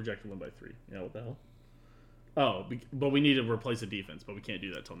 Now we're projected to win by 3. Yeah, what the hell? Oh, but we need to replace the defense, but we can't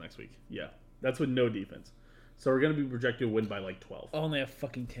do that till next week. Yeah, that's with no defense. So we're going to be projected to win by like 12. Only a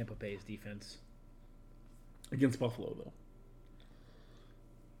fucking Tampa Bay's defense. Against Buffalo, though.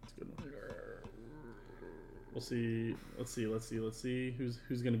 That's a good one. We'll see. Let's see.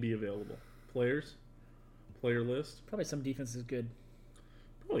 Who's going to be available? Players? Player list? Probably some defense is good.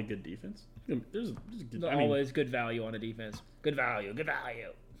 Probably good defense. There's good. There's always good value on a defense. Good value. Good value.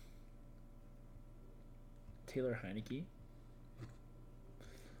 Taylor Heineke.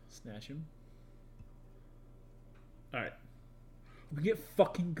 Snatch him. All right. We get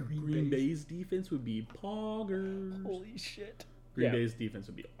fucking Green Bay's defense would be poggers. Holy shit. Green Yeah. Bay's defense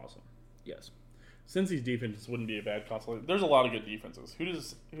would be awesome. Yes. Cincy's defense wouldn't be a bad consolation. There's a lot of good defenses. Who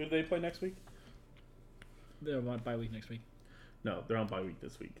do they play next week? They're on bye week next week. No, they're on bye week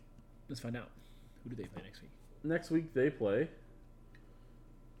this week. Let's find out. Who do they play next week? Next week they play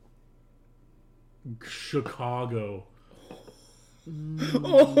Chicago.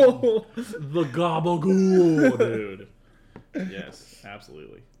 Oh! The Gabagool, dude. Yes,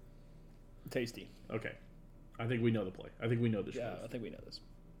 absolutely. Tasty. Okay. I think we know the play. I think we know the show. Yeah, I think we know this.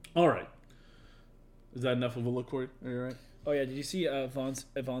 All right. Is that enough of a look for you? Are you all right? Oh, yeah. Did you see Yvonne's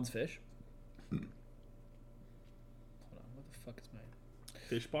fish? Hold on. What the fuck is mine?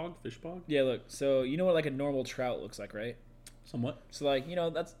 Fish bog? Yeah, look. So, you know what like a normal trout looks like, right? Somewhat. So, like,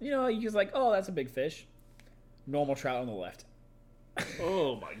 that's, you just like, oh, that's a big fish. Normal trout on the left.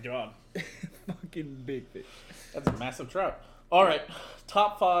 Oh, my God. Fucking big fish. That's a massive trout. All right.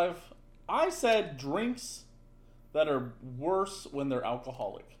 Top 5. I said drinks that are worse when they're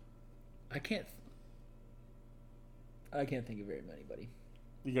alcoholic. I can't think of very many, buddy.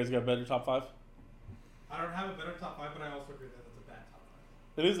 You guys got a better top 5? I don't have a better top 5, but I also agree that it's a bad top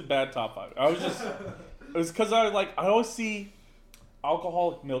 5. It is a bad top 5. I was just... It was because I always see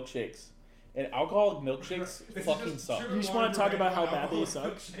alcoholic milkshakes. And alcoholic milkshakes fucking suck. You just wanna talk about how bad they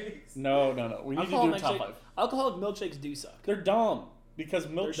suck? No. We need to do a top 5. Alcoholic milkshakes do suck. They're dumb. Because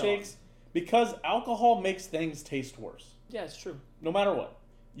milkshakes... Because alcohol makes things taste worse. Yeah, it's true. No matter what,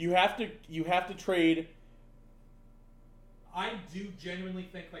 you have to trade. I do genuinely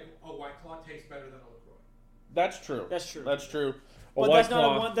think like a White Claw tastes better than a LaCroix. That's true. That's true. That's true. But White that's not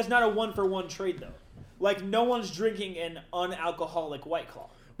Claw- a one. That's not a one-for-one trade though. Like no one's drinking an unalcoholic White Claw.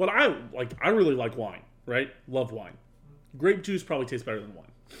 But I really like wine, right? Love wine. Grape juice probably tastes better than wine.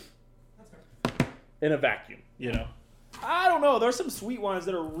 That's fair. In a vacuum, you know. I don't know. There's some sweet wines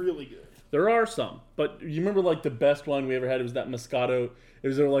that are really good. There are some, but you remember like the best wine we ever had? It was that Moscato. It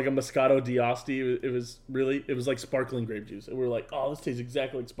was like a Moscato d'Asti. It was like sparkling grape juice. And we were like, oh, this tastes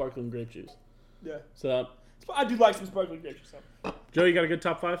exactly like sparkling grape juice. Yeah. So, I do like some sparkling grape juice. Joe, you got a good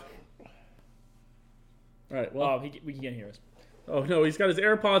top 5? All right. Well, We can't hear us. oh no, he's got his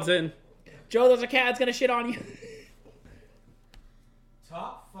AirPods in. Joe, there's a cat that's gonna shit on you.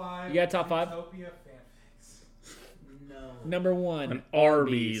 Top 5. You got top 5? Utopia fanfics. No. Number 1, An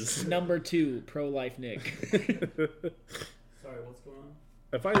Arby's. Number 2, pro-life Nick. Sorry, what's going on?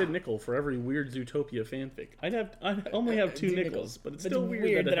 If I did nickel for every weird Zootopia fanfic, I only have 2 nickels, but it's still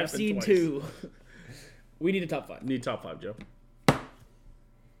weird that it I've happened seen twice. 2. We need a top 5. Need top 5, Joe.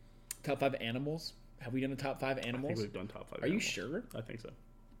 Top 5 animals. Have we done a top 5 I think animals? we've done top 5. Are you animals. sure? I think so.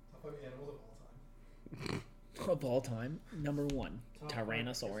 Top 5 animals of all time. Of all time, number 1, Top 5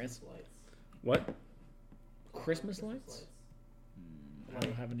 Tyrannosaurus. Christmas lights. What? Christmas lights? I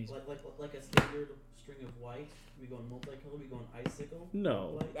don't have any. Like a standard string of white. We going multicolor. We going icicle.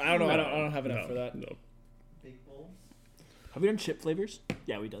 No. Lights? I don't know. No. I don't have enough No, for that. No. Big bowls. Have we done chip flavors?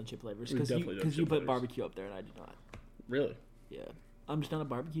 Yeah, we've done chip flavors. We've Because definitely done you chip put flavors. barbecue up there and I did not. Really? Yeah. I'm just not a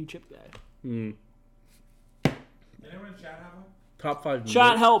barbecue chip guy. Hmm. Anyone in chat have one? Top 5. Shot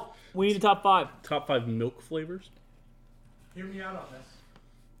milk, help! We need a top 5. Top 5 milk flavors. Hear me out on this.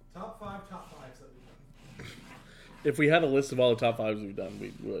 Top 5 top 5s that we've done. If we had a list of all the top 5s we've done,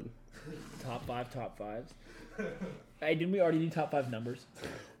 we would. Top 5s. Hey, didn't we already do top 5 numbers?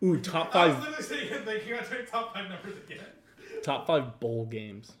 Ooh, top I was 5. literally sitting here thinking I'd try top 5 numbers again. Top 5 bowl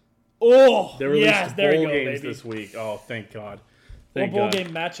games. Oh! They released Yes, there bowl you go, games baby. this week. Oh, thank God. Or Thank bowl God. game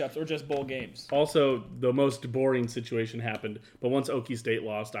matchups, or just bowl games. Also, the most boring situation happened, but once Okie State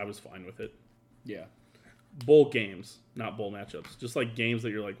lost, I was fine with it. Yeah. Bowl games, not bowl matchups. Just like games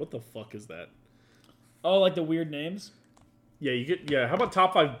that you're like, what the fuck is that? Oh, like the weird names? Yeah, you get. Yeah, how about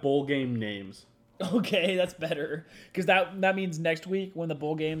top 5 bowl game names? Okay, that's better. Because that means next week, when the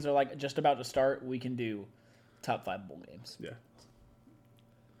bowl games are like just about to start, we can do top 5 bowl games. Yeah.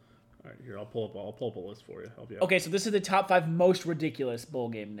 All right, here I'll pull up a list for you. Help you out. Okay, so this is the top 5 most ridiculous bowl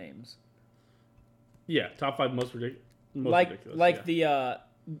game names. Yeah, top 5 most ridiculous. The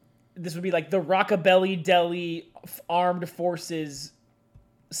this would be like the Rockabilly Deli Armed Forces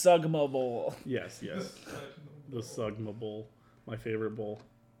Sugma Bowl. Yes. The Sugma Bowl, my favorite bowl.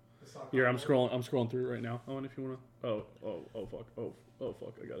 The soccer Here, I'm bowl. scrolling through it right now. Owen, if you wanna. Oh fuck. Oh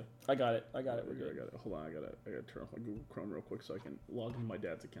fuck. I got it. I got it. We're I got good. it. Hold on. I gotta turn off my Google Chrome real quick so I can log into my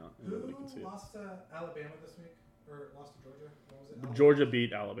dad's account and nobody can see Who it. lost to Alabama this week? Or lost to Georgia? What was it? Alabama? Georgia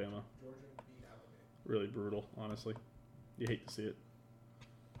beat Alabama. Georgia beat Alabama. Really brutal, honestly. You hate to see it.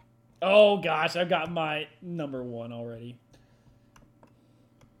 Oh gosh, I've got my number 1 already.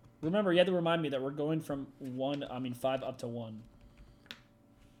 Remember, you have to remind me that we're going from 5 up to 1.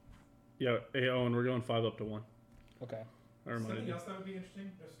 Yeah, hey Owen, we're going 5 up to 1. Okay. I reminded Something you. else that would be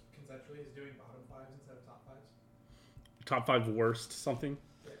interesting, just conceptually, is doing bottom 5s instead of top 5s. Top 5 worst something.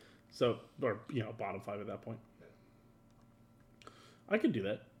 Yeah. So, or bottom 5 at that point. I could do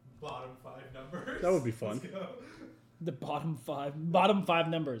that. Bottom 5 numbers. That would be fun. Let's go. The bottom 5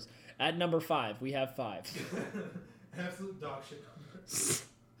 numbers. At number 5, we have 5. Absolute dog shit numbers.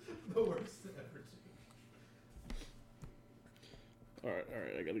 The worst to ever see. All right,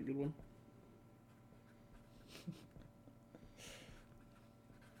 I got a good one.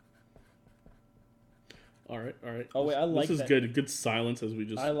 All right. Oh, wait, I like this is that. good silence as we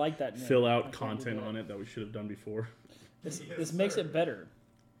just I like that name. fill I out can't content do that. on it that we should have done before. This Yes, makes sir. it better.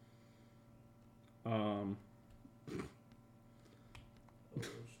 Oh, we're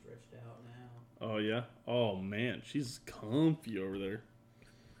stretched out now. Oh yeah. Oh man, she's comfy over there.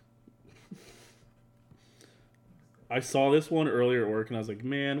 I saw this one earlier at work and I was like,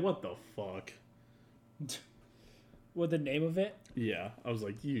 man, what the fuck? What the name of it? Yeah, I was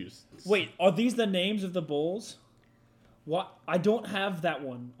like, Wait, are these the names of the bowls? What? I don't have that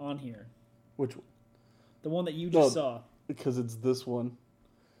one on here. which one? The one that you just No. saw. Because it's this one.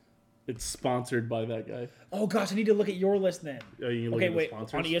 It's sponsored by that guy. Oh gosh, I need to look at your list then. Yeah, you can look Okay, at the wait.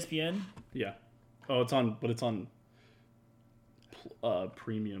 sponsors. On ESPN? Yeah. Oh, it's on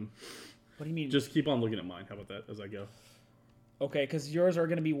premium. What do you mean? Just keep on looking at mine. How about that as I go? Okay, because yours are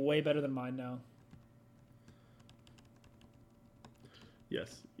going to be way better than mine now.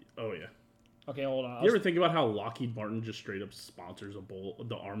 Yes. Oh yeah. Okay, hold on. You ever think about how Lockheed Martin just straight up sponsors a bowl,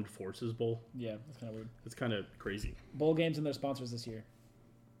 the Armed Forces Bowl? Yeah, that's kind of weird. It's kind of crazy. Bowl games and their sponsors this year.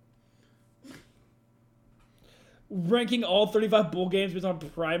 Ranking all 35 bowl games based on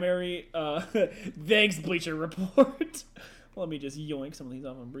primary. Thanks, Bleacher Report. Let me just yoink some of these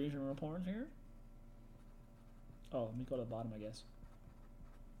off of Bleacher Reports here. Oh, let me go to the bottom, I guess.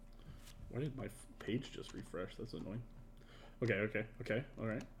 Why did my page just refresh? That's annoying. Okay. All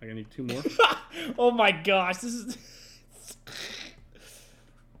right. I need 2 more. Oh my gosh, this is.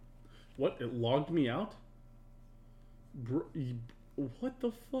 What? It logged me out? What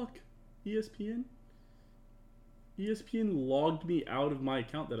the fuck? ESPN? ESPN logged me out of my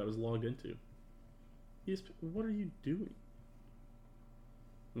account that I was logged into. What are you doing?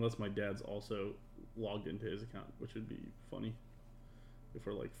 Unless my dad's also logged into his account, which would be funny if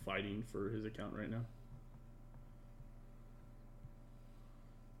we're like fighting for his account right now.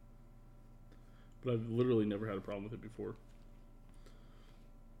 But I've literally never had a problem with it before.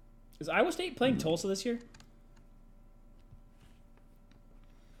 Is Iowa State playing Tulsa this year?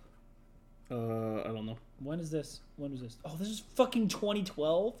 I don't know. When is this? When was this? Oh, this is fucking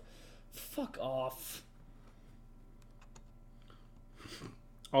 2012? Fuck off.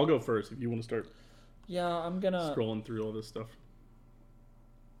 I'll go first if you want to start Yeah, I'm gonna. scrolling through all this stuff.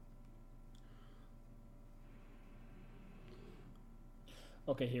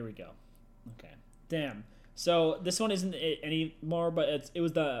 Okay, here we go. Okay. Damn. So this one isn't it anymore, but it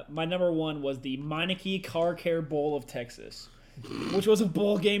was my number one was the Meineke Car Care Bowl of Texas, which was a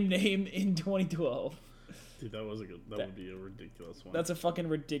bowl game name in 2012. Dude, that would be a ridiculous one. That's a fucking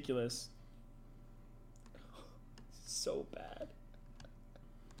ridiculous. So bad.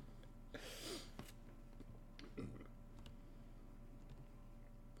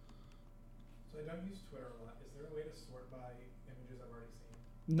 So I don't use Twitter a lot. Is there a way to sort by images I've already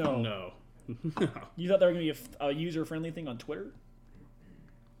seen? No. No. You thought there was going to be a user-friendly thing on Twitter?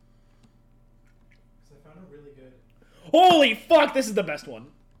 Because I found a really good. Holy fuck, this is the best one.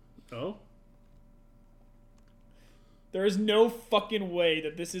 Oh? There is no fucking way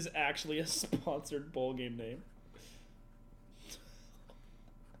that this is actually a sponsored bowl game name.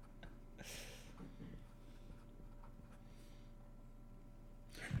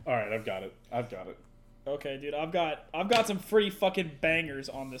 All right, I've got it. Okay, dude, I've got some pretty fucking bangers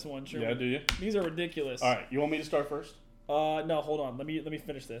on this one. Sure. Yeah, do you? These are ridiculous. All right, you want me to start first? No, hold on. Let me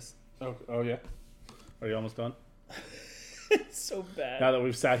finish this. Oh yeah. Are you almost done? It's so bad. Now that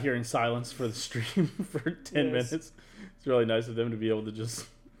we've sat here in silence for the stream for 10 Yes. minutes, it's really nice of them to be able to just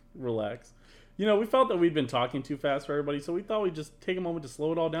relax. You know, we felt that we'd been talking too fast for everybody, so we thought we'd just take a moment to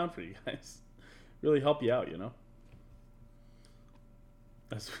slow it all down for you guys. Really help you out, you know?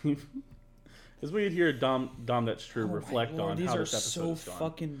 As we hear Dom That's True reflect on these how are this episode so has gone.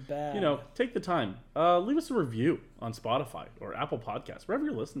 fucking bad. You know, take the time. Leave us a review on Spotify or Apple Podcasts, wherever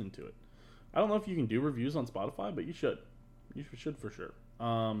you're listening to it. I don't know if you can do reviews on Spotify, but you should. You should for sure.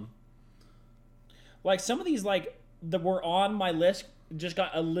 like some of these that were on my list just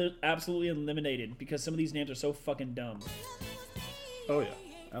got absolutely eliminated because some of these names are so fucking dumb. Oh yeah,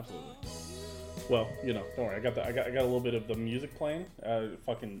 absolutely. Well, you know, don't worry. I got a little bit of the music playing.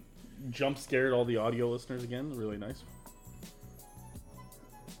 Fucking jump scared all the audio listeners again. Really nice.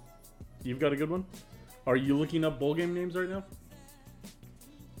 You've got a good one? Are you looking up bowl game names right now?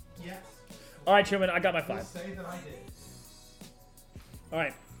 Yes. All right, Truman, I got my I'll 5. say that I did. All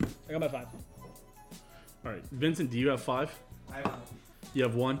right, I got my 5. All right, Vincent, do you have 5? I have one. You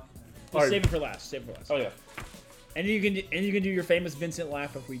have 1. Just All right. save it for last. Save it for last. Oh yeah. And you can do your famous Vincent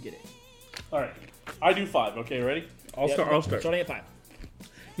laugh if we get it. All right. I do 5. Okay, ready? I'll Yep, start. Starting at 5.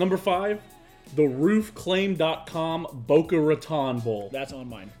 Number 5, the roofclaim.com Boca Raton Bowl. That's on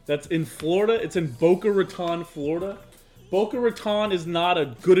mine. That's in Florida. It's in Boca Raton, Florida. Boca Raton is not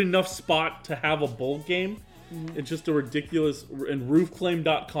a good enough spot to have a bowl game. It's just a ridiculous. And roofclaim.com.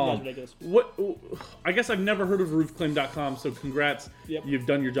 That's ridiculous. What? I guess I've never heard of roofclaim.com, so congrats. Yep. You've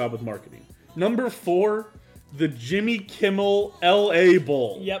done your job with marketing. Number 4, the Jimmy Kimmel LA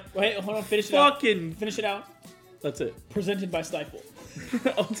Bowl. Yep. Wait, hold on. Finish it out. Fucking. Finish it out. That's it. Presented by Stifle.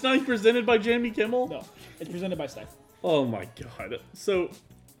 Oh, it's not even presented by Jimmy Kimmel? No, it's presented by Stifle. Oh my god. So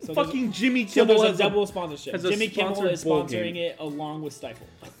So fucking Jimmy So Kimmel there's a has double sponsorship. has a Jimmy Kimmel sponsored is bowl sponsoring game. it along with Stifle.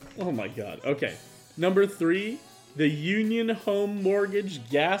 Oh my god. Okay. Number 3, the Union Home Mortgage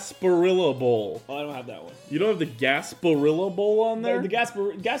Gasparilla Bowl. Oh, I don't have that one. You don't have the Gasparilla Bowl on there? The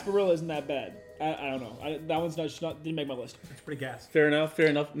Gasparilla isn't that bad. I don't know. That one's didn't make my list. It's pretty gas. Fair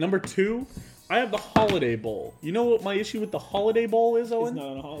enough. Number 2, I have the Holiday Bowl. You know what my issue with the Holiday Bowl is, Owen? It's not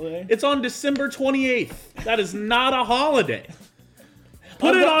on a holiday. It's on December 28th. That is not a holiday.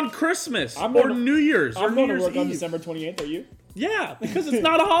 Put it on Christmas I'm or going- New Year's or I'm New going to Year's work on Eve. December 28th. Are you? Yeah, because it's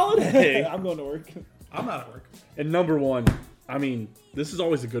not a holiday. I'm going to work. I'm not at work. And number one, I mean, this is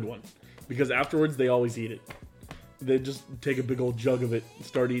always a good one because afterwards they always eat it. They just take a big old jug of it and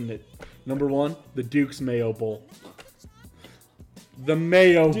start eating it. Number one, the Duke's Mayo Bowl. The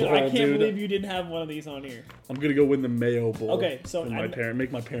Mayo Dude, Bowl, I can't dude. believe you didn't have one of these on here. I'm gonna go win the Mayo Bowl. Okay, so for my I'm-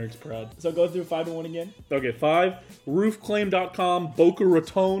 make my parents proud. So go through 5 to 1 again. Okay, 5. Roofclaim.com Boca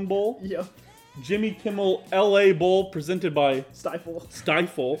Raton Bowl. Yeah. Jimmy Kimmel LA Bowl presented by Stifle.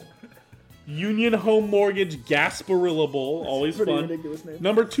 Stifle. Union Home Mortgage Gasparilla Bowl, always Pretty fun. ridiculous name.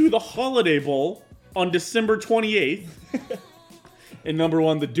 Number 2, the Holiday Bowl on December 28th. And number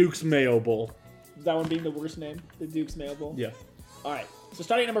 1, the Duke's Mayo Bowl. That one being the worst name, the Duke's Mayo Bowl. Yeah, All right. So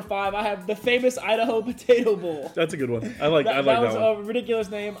starting at number 5, I have the famous Idaho Potato Bowl. that's a good one. I like That that was one. a ridiculous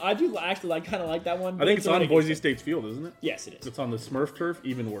name. I do actually kind of like that one. I but think it's a on ridiculous Boise name. State's field, isn't it? Yes, it is. It's on the Smurf turf,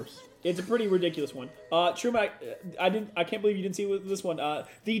 even worse. It's a pretty ridiculous one. Truman, I can't believe you didn't see this one.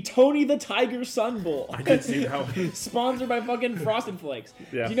 The Tony the Tiger Sun Bowl. I did see that one. Sponsored by fucking Frosted Flakes.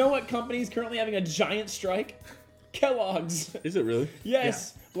 Yeah. Do you know what company is currently having a giant strike? Kellogg's. Is it really?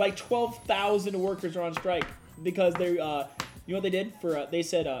 Yes, like 12,000 workers are on strike because they, you know what they did? They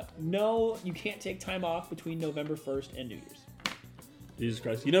said, no, you can't take time off between November 1st and New Year's. Jesus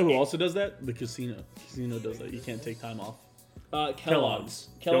Christ. You know who also does that? The casino. Casino does that. You can't take time off. Kellogg's. Kellogg's.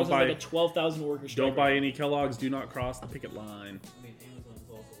 Kellogg's Don't is like buy- a 12,000 worker strike. Don't buy any Kellogg's. Do not cross the picket line. I mean, Amazon's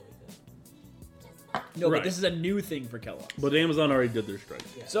also like that. No, Right. but this is a new thing for Kellogg's. But Amazon already did their strike.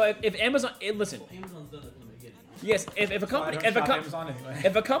 So if Amazon, listen, Amazon's done it from the beginning. yes, if a I company, don't if a shop co- Amazon anyway.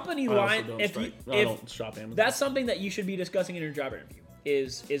 if a company I also line, don't if you, strike. I if don't shop Amazon. that's something that you should be discussing in your job interview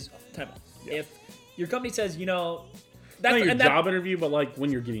is time off. Yeah. If your company says, you know, not that's your and job interview, but like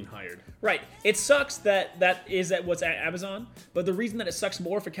when you're getting hired. right. It sucks that is at what's at Amazon, but the reason that it sucks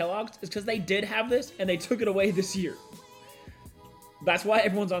more for Kellogg's is because they did have this and they took it away this year. That's why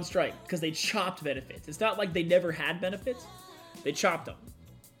everyone's on strike, because they chopped benefits. It's not like they never had benefits; they chopped them.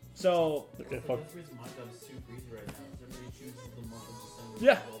 So Okay, fuck. That's the reason my job's super easy right now. Is everybody chooses the month of December.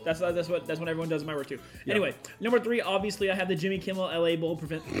 yeah, that's what everyone does in my work too. Anyway, number 3, obviously, I have the Jimmy Kimmel LA Bowl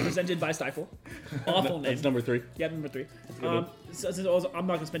presented by Stifle. Awful name. That's number 3. Yeah, number 3. good one. I'm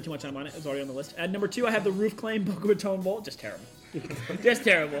not gonna spend too much time on it. It's already on the list. And number 2, I have the Roof Claim Boca Raton Bowl. Just terrible. Just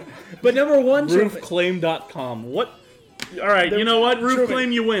terrible. But number 1, Truman, Roofclaim.com. What? All right, you know what? Truman,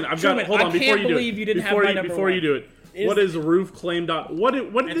 Roofclaim, you win. I've got. Truman, Hold on, I before can't you do believe it. you didn't have before my you, number before one. you do it. Is- What is Roofclaim? What did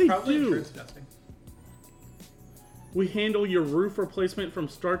It's they probably do? insurance testing. We handle your roof replacement from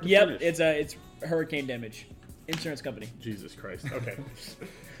start to yep, finish. it's hurricane damage. Insurance company. Jesus Christ. Okay.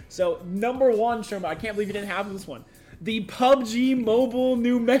 So number 1, Sherman, I can't believe you didn't have this one. The PUBG Mobile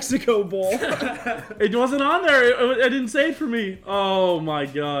New Mexico Bowl. It wasn't on there. I didn't say it for me. Oh my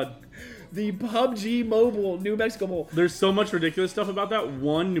god. The PUBG Mobile New Mexico Bowl. There's so much ridiculous stuff about that.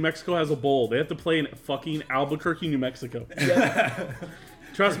 One, New Mexico has a bowl. They have to play in fucking Albuquerque, New Mexico.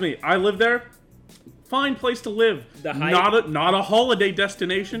 Trust me, I live there. Fine place to live. The hype- Not a holiday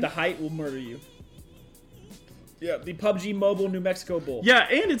destination. The height will murder you. Yeah, the PUBG Mobile New Mexico Bowl.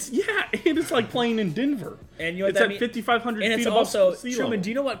 and it's like playing in Denver. And you know what It's that at means? 5,500 And feet it's above also, sea Truman, level. do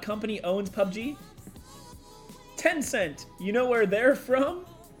you know what company owns PUBG? Tencent. You know where they're from?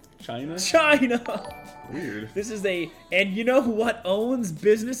 China? China. Weird. This is and you know what owns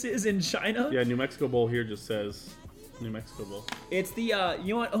businesses in China? Yeah, New Mexico Bowl here just says New Mexico Bowl. It's the,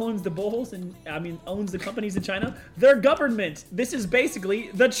 you know what owns the bowls and, owns the companies in China? Their government. This is basically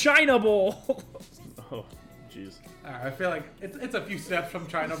the China Bowl. Oh, jeez. I feel like it's a few steps from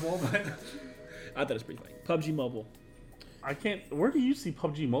China Bowl, but I thought it was pretty funny. PUBG Mobile. I can't. Where do you see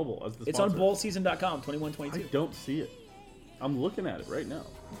PUBG Mobile as the It's on sponsor? bowlseason.com, I 21-22. don't see it. I'm looking at it right now.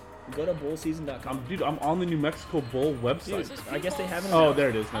 Go to bowlseason.com. I'm on the New Mexico Bowl website. Dude, I guess they haven't. Oh, there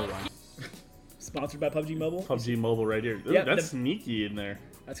it is. Never mind. Sponsored by PUBG Mobile. PUBG Mobile right here. Ooh, Yeah, that's the- sneaky in there.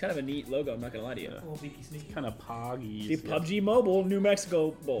 That's kind of a neat logo. I'm not gonna lie to you. Yeah. Little beaky sneaky. Kind of poggy. The PUBG Mobile New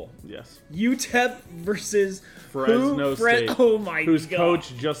Mexico Bowl. Yes. UTEP versus Fresno who? State. Oh my Whose god.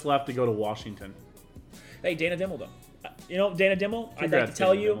 coach just left to go to Washington. Hey, Dana Dimmel though. You know, Dana Dimmel. I'd like Congrats, to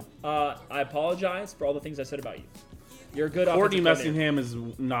tell Dana you, I apologize for all the things I said about you. You're a good Courtney offensive coordinator. Messingham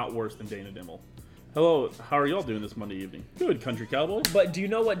is not worse than Dana Dimmel. Hello, how are y'all doing this Monday evening? Good, Country Cowboys. But do you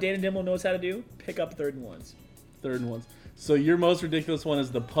know what Dana Dimmel knows how to do? Pick up 3rd and 1s. Third and ones. So your most ridiculous one is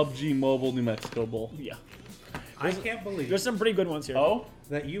the PUBG Mobile New Mexico Bowl. Yeah. I can't believe There's some pretty good ones here. Oh?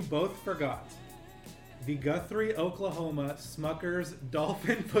 that you both forgot The Guthrie, Oklahoma Smuckers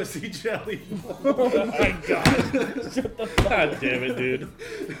Dolphin Pussy Jelly Bowl. Oh my god. Shut the fuck God damn it, dude.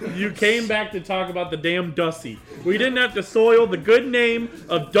 You came back to talk about the damn Dusty. We didn't have to soil the good name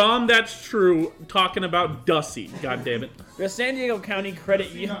of Dom That's True talking about Dusty. God damn it. The San Diego County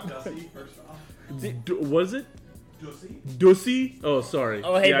Credit Union. First off. Was it? Dussy? Oh, sorry.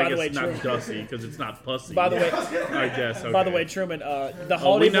 Oh, hey, yeah, by I the guess way, not Truman. Dussy because it's not pussy. By the way, I guess. Okay. by the way, Truman, the Oh,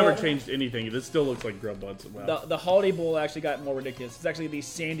 Holiday we never Bowl. changed anything. This still looks like Grub Buds. Wow. The Holiday Bowl actually got more ridiculous. It's actually the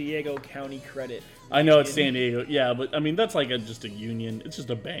San Diego County Credit. I know it's San Diego. Yeah, but I mean that's like just a union. It's just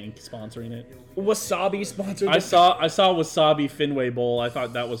a bank sponsoring it. Wasabi sponsored. I saw Wasabi Fenway Bowl. I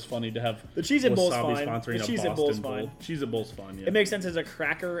thought that was funny to have The Cheez-It Bowl's Wasabi fine. sponsoring The a Cheez-It Boston Bowl's Bowl. fine. Cheez-It Bowl's fun. Yeah. It makes sense as a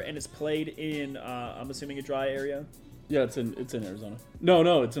cracker, and it's played in, I'm assuming, a dry area. Yeah, it's in Arizona.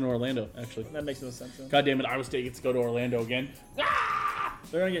 No, it's in Orlando actually. That makes no sense. Then. God damn it, Iowa State gets to go to Orlando again.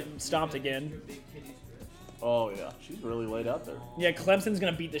 They're gonna get stomped again. Oh yeah, she's really laid out there. Yeah, Clemson's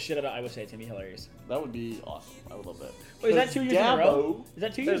gonna beat the shit out of Iowa State. It's gonna be hilarious. That would be awesome. I would love that. Wait, is that 2 years in a row? Is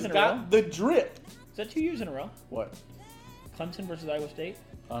that 2 years in a row? The drip. Is that 2 years in a row? What? Clemson versus Iowa State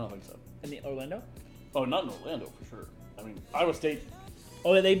I don't think so. in the Orlando? Oh, not in Orlando for sure. I mean, Iowa State.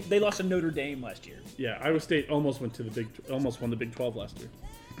 Oh, they lost to Notre Dame last year. Yeah, Iowa State almost won the Big 12 last year.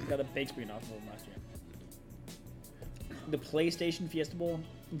 Got a bake screen off of them last year. The PlayStation Fiesta Bowl,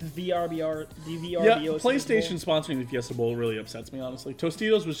 the VRBO. Yeah, PlayStation sponsoring the Fiesta Bowl really upsets me, honestly.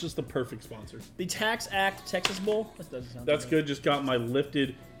 Tostitos was just the perfect sponsor. The Tax Act Texas Bowl. That doesn't sound That's good. Just got my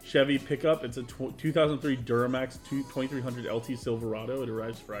lifted Chevy pickup. It's a 2003 Duramax 2300 LT Silverado. It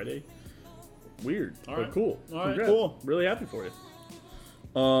arrives Friday. Weird, All but right. cool. All right, Congrats. cool. Really happy for you.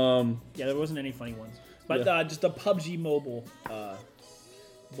 Yeah, there wasn't any funny ones, but Yeah. just a PUBG Mobile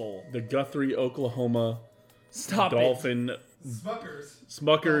bowl. The Guthrie, Oklahoma Stop Dolphin Smuckers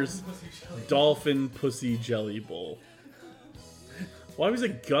Pussy Jelly. Dolphin Pussy Jelly Bowl. Why was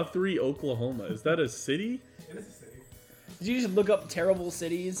it Guthrie, Oklahoma? Is that a city? It is a city. it. Did you just look up terrible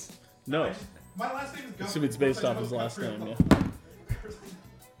cities? No. My last name is Guthrie. Assume it's based off his last name, yeah.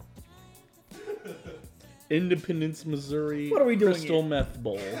 Independence, Missouri. What are we doing Crystal here? Meth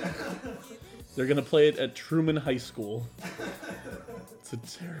Bowl. They're gonna play it at Truman High School. It's a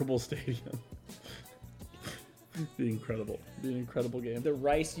terrible stadium. Be incredible. Be an incredible game. The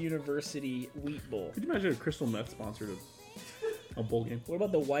Rice University Wheat Bowl. Could you imagine if Crystal Meth sponsored a bowl game? What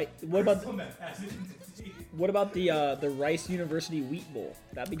about the the Rice University Wheat Bowl?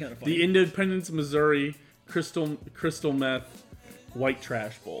 That'd be kind of fun. The Independence, Missouri Crystal Meth White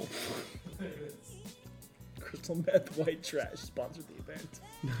Trash Bowl. Crystal Meth White Trash sponsored the event.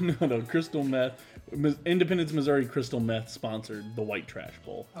 No, Crystal Meth. Independence, Missouri Crystal Meth sponsored the White Trash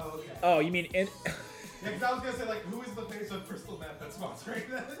Bowl. Oh, okay. Oh, you mean Yeah, because I was gonna say, like, who is the face of Crystal Meth that's sponsoring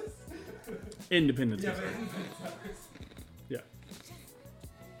this? Independence. Yeah, Missouri. but Yeah.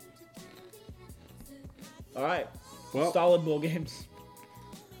 all right? Well, Solid bowl games.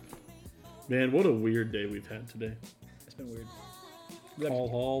 man, what a weird day we've had today. It's been weird. Paul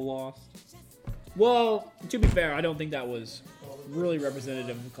Hall lost. Well, to be fair, I don't think that was really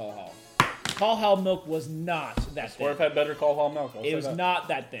representative of Call Hall. Call Hall milk was not that Or thin. have had better Call Hall milk. I'll It say was that. not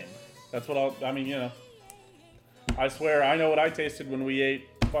that thin. That's what I mean, you know. I swear, I know what I tasted when we ate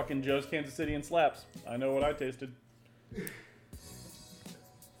fucking Joe's Kansas City and Slaps. I know what I tasted.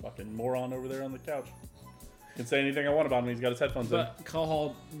 Fucking moron over there on the couch. Can say anything I want about him. He's got his headphones But Call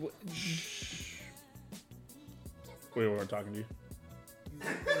Hall, in. We weren't talking to you.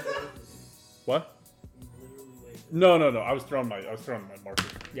 What? No. I was throwing my marker.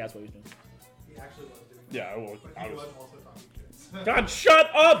 yeah, that's what he was doing. he actually was doing that. Yeah, well, But I he was. was also talking kids. God, shut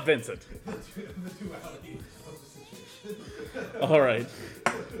up, Vincent. The duality of the situation. All right.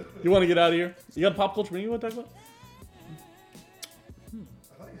 You want to get out of here? You got pop culture? You want to talk about? I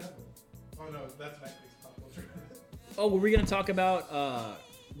thought you had one. Oh no, that's next week's pop culture. Oh, were we gonna talk about? What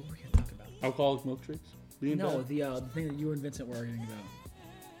were we gonna talk about? Alcoholic milkshakes? Being No, bad? the thing that you and Vincent were arguing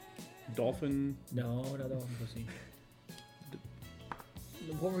about. Dolphin. No, pussy.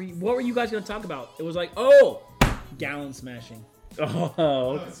 What were you guys gonna talk about? It was like, oh, gallon smashing.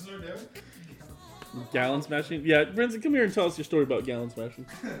 Oh, This is our Derek? gallon smashing. Yeah, Vincent, come here and tell us your story about gallon smashing.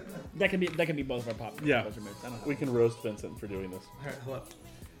 That can be both of our pop Yeah. culture moves. I don't know. We can roast Vincent for doing this. Alright, hello.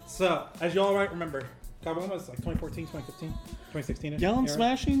 So, as you all might remember, Cabo was like 2014, 2015, 2016. Gallon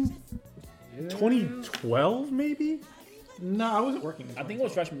smashing? 2012, maybe? No, I wasn't working. I think it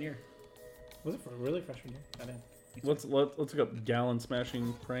was freshman year. Was it for really freshman year? I didn't. Let's look up gallon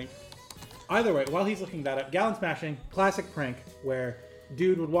smashing prank. Either way, while he's looking that up, gallon smashing, classic prank where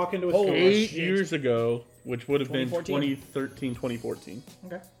dude would walk into a Oh, store. 8 shit. years ago, which would have been 2014. 2013, 2014.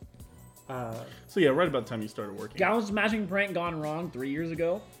 Okay. So yeah, right about the time you started working. Gallon smashing prank gone wrong 3 years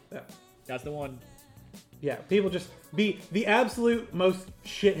ago. Yeah. That's the one. Yeah, people just be the absolute most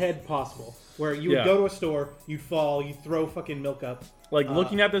shithead possible. Where you would Yeah. go to a store, you'd fall, you throw fucking milk up. Like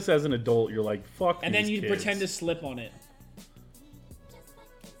looking at this as an adult, you're like, fuck. And then these you'd kids. pretend to slip on it.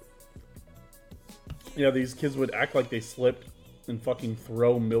 Yeah, these kids would act like they slipped and fucking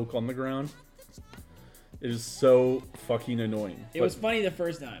throw milk on the ground. It is so fucking annoying. It was funny the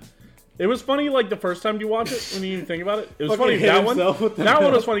first time. It was funny like the first time you watch it when you even think about it. It was Fucking funny hit that one. himself with the That one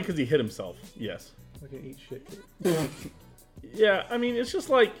milk. was funny because he hit himself. Yes. Fucking eat shit, kid. Yeah, I mean it's just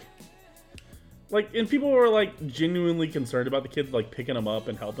like, and people were like genuinely concerned about the kid like picking him up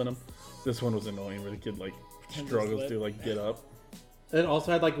and helping him. This one was annoying where the kid like struggles to like get up. It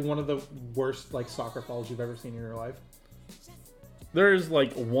also had like one of the worst like soccer falls you've ever seen in your life. There's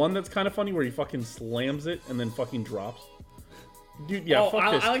like one that's kind of funny where he fucking slams it and then fucking drops. Dude, yeah, fuck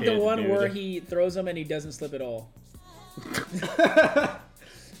I this like kid, the one dude. where he throws him and he doesn't slip at all.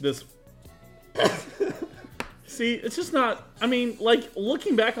 This. See, it's just not. I mean, like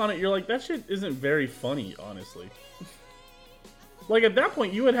looking back on it, you're like that shit isn't very funny, honestly. Like at that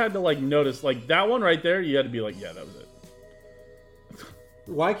point, you would had to like notice like that one right there. You had to be like, yeah, that was it.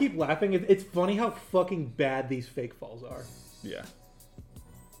 Why I keep laughing? It's funny how fucking bad these fake falls are. Yeah.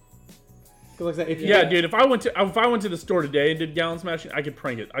 'Cause like I said, if you Yeah, dude. If I went to the store today and did gallon smashing, I could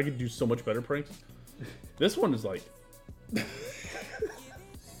prank it. I could do so much better pranks. This one is like,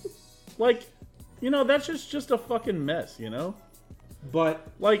 like, you know, that's just a fucking mess, you know. But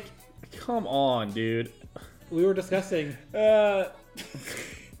Like, come on, dude. we were discussing. It's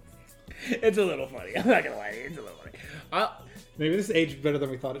a little funny. I'm not gonna lie. It's a little funny. Maybe this aged better than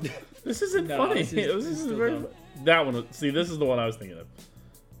we thought it did. This isn't No, funny. this This is is still very. dumb. That one. See, this is the one I was thinking of.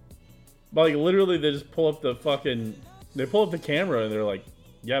 But like, literally, they just pull up the fucking. They pull up the camera and they're like,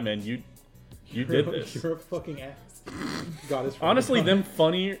 "Yeah, man, you did this." You're a fucking ass. God is Honestly, them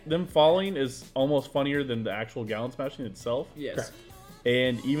falling is almost funnier than the actual gallon smashing itself. Yes. Correct.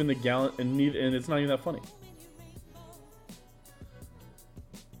 And even the gallon and it's not even that funny.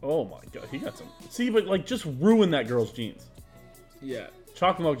 Oh my god, he got some. See, but like, just ruin that girl's jeans. Yeah.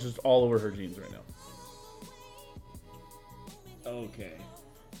 Chocolate milk just all over her jeans right now. Okay.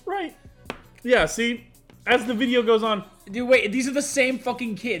 Right. Yeah, see, as the video goes on, Dude, wait. These are the same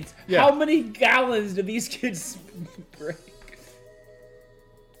fucking kids. Yeah. How many gallons do these kids break?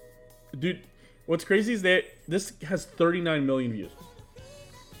 dude, what's crazy is that this has 39 million views.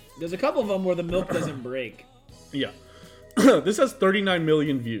 There's a couple of them where the milk doesn't break. Yeah. This has 39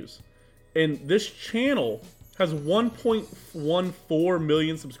 million views. And this channel has 1.14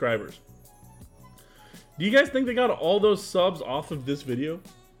 million subscribers. Do you guys think they got all those subs off of this video?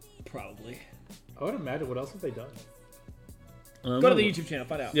 Probably. I would imagine. What else have they done? Go to the YouTube channel.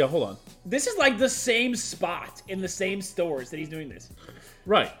 Find out. Yeah, hold on. This is like the same spot in the same stores that he's doing this.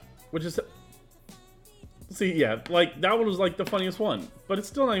 Right. Which is... See, yeah, like, that one was, like, the funniest one. But it's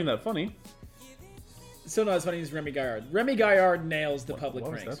still not even that funny. Still not as funny as Remy Gaillard. Remy Gaillard nails the public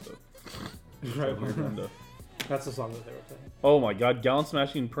What was pranks. that, though? That's the song that they were playing. Oh my god, gallon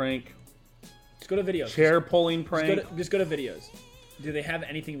smashing prank, Just go to videos. chair pulling Just prank. just go to videos. Do they have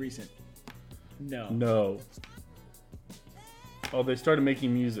anything recent? No. No. Oh, they started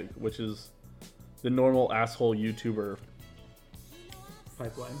making music, which is the normal asshole YouTuber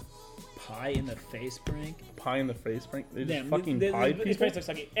Pipeline. Pie in the face prank? pie in the face prank. They just Damn, fucking these pied pranks people. look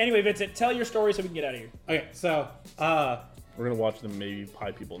sucky. Anyway, Vincent, tell your story so we can get out of here. Okay, so We're gonna watch them maybe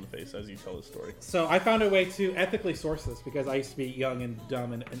pie people in the face as you tell the story. So I found a way to ethically source this because I used to be young and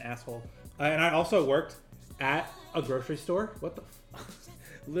dumb and an asshole. And I also worked at a grocery store. What the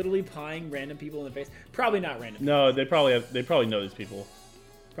Literally pieing random people in the face. Probably not random. No, they probably know these people.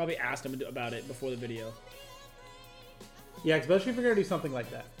 Probably asked them about it before the video. Yeah, especially if you're going to do something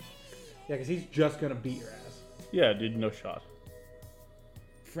like that. Yeah, because he's just going to beat your ass. Yeah, dude, no shot.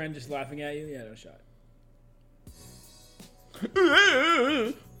 Friend just laughing at you? Yeah, no shot.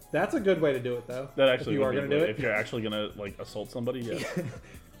 That's a good way to do it, though. That actually if you would are be going to good. do If it. you're actually gonna like assault somebody, yeah.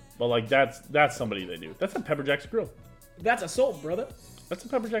 But like that's somebody they do. That's a Pepper Jack's grill. That's assault, brother. That's a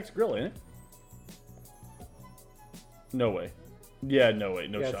Pepper Jack's grill, ain't it? No way. Yeah, no way.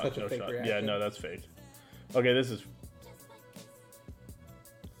 No Yeah, it's shot. such a No fake shot. Yeah, reaction. no, that's fake. Okay, this is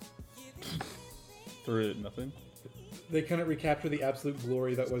through it, nothing. They couldn't recapture the absolute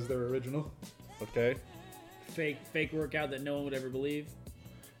glory that was their original. Okay. Fake workout that no one would ever believe.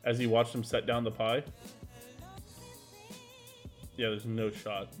 As he watched him set down the pie. Yeah, there's no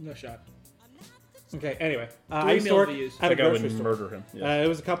shot. No shot. Okay, anyway. I 3 used to mil work views. at a That guy grocery would store. murder him. Yeah. It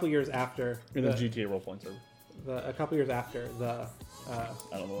was a couple years after In the the, GTA role playing server. a couple years after the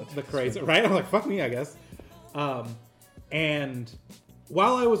I don't know what the craze, right? I'm like, fuck me, I guess. And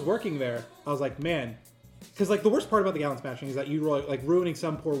while I was working there, I was like, man, because like the worst part about the gallon smashing is that you like ruining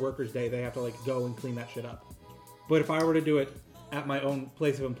some poor worker's day. They have to like go and clean that shit up. But if I were to do it at my own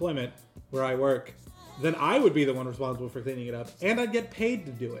place of employment where I work, then I would be the one responsible for cleaning it up, and I'd get paid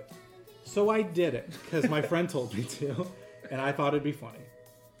to do it. So I did it because my friend told me to, and I thought it'd be funny.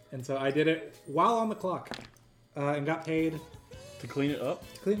 And so I did it while on the clock, and got paid to clean it up.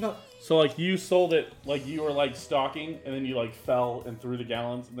 to clean it up. So like you sold it like you were like stocking, and then you like fell and threw the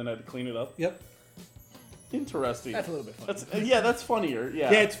gallons, and then had to clean it up. Yep. Interesting. That's a little bit funny. That's funnier. Yeah.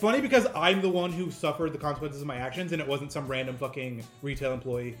 Yeah, it's funny because I'm the one who suffered the consequences of my actions, and it wasn't some random fucking retail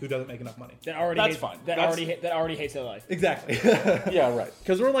employee who doesn't make enough money. That already That's hates, fine. That already hates their life. Exactly. Yeah, right.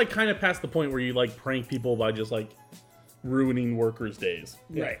 Because we're like kind of past the point where you like prank people by just like ruining workers' days.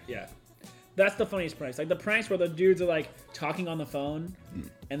 Yeah. Right. Yeah. That's the funniest pranks. Like the pranks where the dudes are like talking on the phone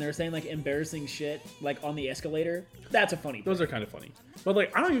and they're saying like embarrassing shit like on the escalator. That's a funny. Those are kind of funny. But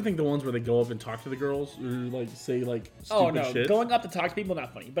like, I don't even think the ones where they go up and talk to the girls or like say like stupid Oh no, shit. going up to talk to people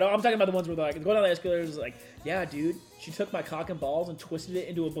not funny. But I'm talking about the ones where they're like going down the escalators like, yeah, dude, she took my cock and balls and twisted it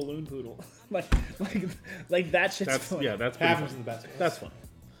into a balloon poodle. like that shit's That's funny. yeah, that's pretty Happens funny. to the best of us. That's funny.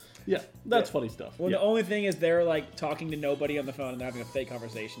 Yeah, that's funny stuff. Well, yeah. the only thing is they're like talking to nobody on the phone and they're having a fake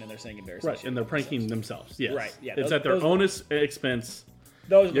conversation and they're saying embarrassing Right, shit. and they're pranking themselves. Yes. Right, yeah, It's those- at their those- own expense.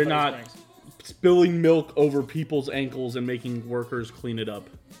 Those are the You're funniest not pranks. spilling milk over people's ankles and making workers clean it up.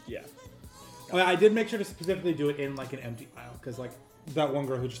 Yeah. I did make sure to specifically do it in like an empty aisle because like that one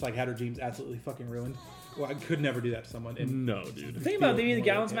girl who just like had her jeans absolutely fucking ruined. Well, I could never do that to someone. And No, dude. The thing about feel the more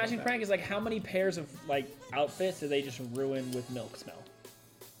gallon okay smashing with that. prank is like how many pairs of like outfits do they just ruin with milk smell?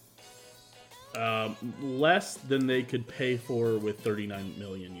 Less than they could pay for with 39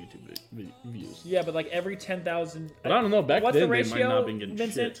 million YouTube views. Yeah, but like every 10,000. But I don't know, back what's then the they ratio, might not have been getting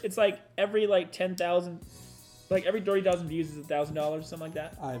Vincent? shit. It's like every like 10,000, like every 30,000 views is $1,000, something like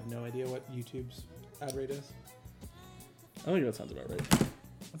that. I have no idea what YouTube's ad rate is. I think that sounds about right.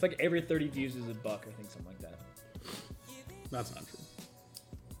 It's like every 30 views is $1, I think, something like that. That's not true.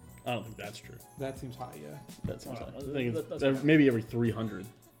 I don't think that's true. That seems high, yeah. That sounds Hold high. on, I think let's- it's maybe every 300.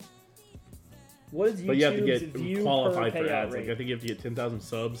 What is YouTube's But you have to get view qualified per for payout ads. rate? Like I think you have to get 10,000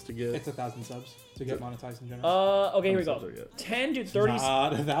 subs to get It's 1,000 subs to get monetized in general. Okay, here we subs go. are good. 10 to 30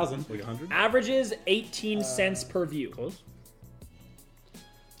 Not 1,000. like 100. averages 18 cents per view. Close.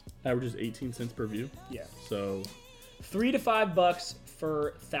 Averages 18 cents per view. Yeah. So $3 to $5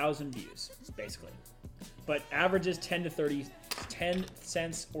 for 1,000 views, basically. But averages 10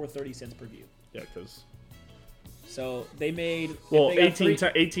 cents or 30 cents per view. yeah, because So they made. well, if they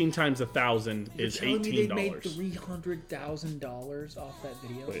got 18 times 1,000 is You're telling me they made $18. $300,000 off that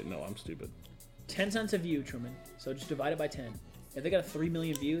video. Wait, no, I'm stupid. 10 cents a view, Truman. So just divide it by 10. If they got 3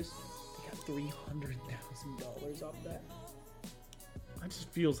 million views, they got $300,000 off that. That just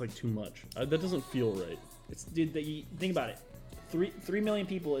feels like too much. That doesn't feel right. It's dude. Think about it. 3 million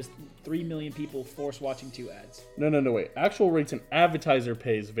people is 3 million people force watching 2 ads. No, wait. Actual rates an advertiser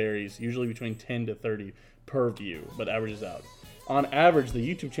pays varies, usually between 10 to 30 per view, but averages out. On average, the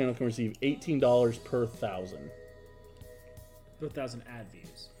YouTube channel can receive $18 per thousand. Per 1,000 ad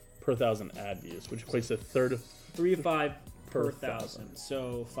views. Per thousand ad views, which equates to a third of 3 to 5 Per per 1,000. 1,000.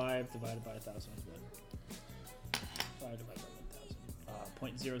 So 5 divided by 1,000 is what? 5 divided by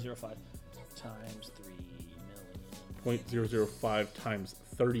 1,000. 0.005 times 3 million. 0.005 times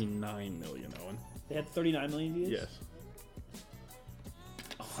 39 million, Owen. They had 39 million views? Yes.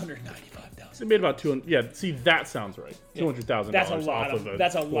 195,000. They made about 200. Yeah, see, that sounds right. $200,000 That's a lot off of, of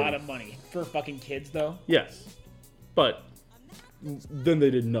that's a 40. lot of money for fucking kids though. Yes. But then they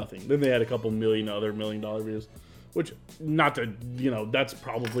did nothing. Then they had a couple million other $1 million views. Which, not to, that's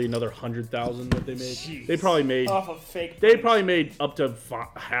probably another 100,000 that they made. Jeez. They probably made. Off of fake. They pranks. probably made up to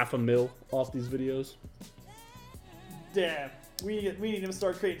 $500,000 off these videos. Damn. We need to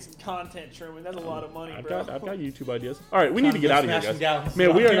start creating some content, Sherman. That's a lot of money, I've bro. got YouTube ideas. All right, we need to get out of here, Smashing guys. gallons.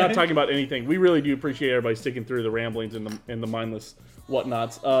 Man, we are not talking about anything. We really do appreciate everybody sticking through the ramblings and the mindless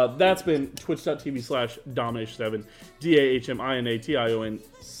whatnots. That's been twitch.tv/Domination7,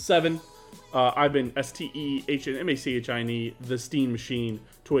 DAHMINATION7. I've been STEHNMACHINE, The Steam Machine,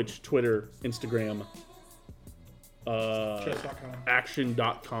 Twitch, Twitter, Instagram, Chess.com.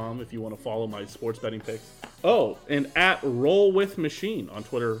 action.com if you want to follow my sports betting picks. Oh, and at Roll With Machine on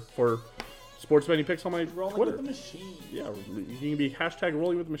Twitter for sports betting picks on my Rolling Twitter. with the machine. Yeah, you can be hashtag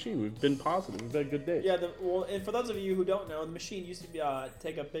Rolling With the Machine. We've been positive. We've had a good day. Yeah, and for those of you who don't know, the machine used to be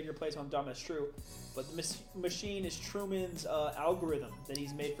take a bigger place on Dumb That's True, but the machine is Truman's algorithm that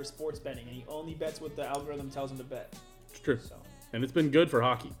he's made for sports betting, and he only bets what the algorithm tells him to bet. It's true. So and it's been good for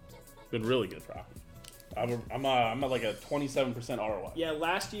hockey. Been really good for hockey. I'm at like a 27% ROI. Yeah,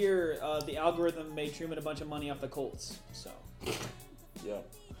 last year the algorithm made Truman a bunch of money off the Colts. So Yeah.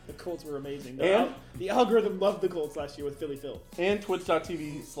 the Colts were amazing. And- The algorithm loved the Colts last year with Philly Phil. And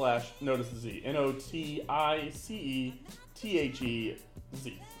twitch.tv/noticez.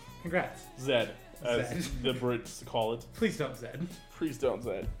 NOTICETHEZ. Congrats. Zed, as Zed. the Brits call it. Please don't Zed. Please don't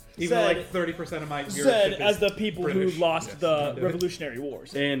Zed. Even Zed- like 30% of my viewership Said is as the people British. who lost Yes, the don't do it. Revolutionary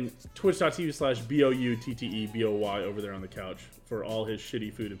Wars. And twitch.tv/BOUTTEBOY over there on the couch for all his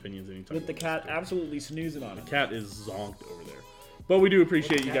shitty food opinions anytime. With the cat absolutely snoozing on him. Cat is zonked over there. But we do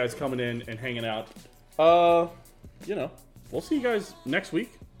appreciate you guys coming in and hanging out. You know, we'll see you guys next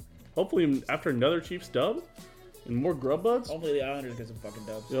week. Hopefully after another Chiefs dub and more grub buds. Hopefully the Islanders get some fucking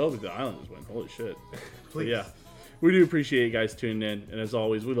dubs. Yeah, hopefully the Islanders win. Holy shit. But Please. yeah, we do appreciate you guys tuning in. And as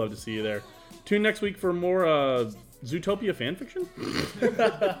always, we love to see you there. Tune next week for more Zootopia fanfiction.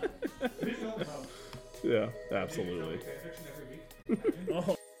 Yeah, absolutely.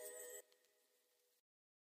 Oh.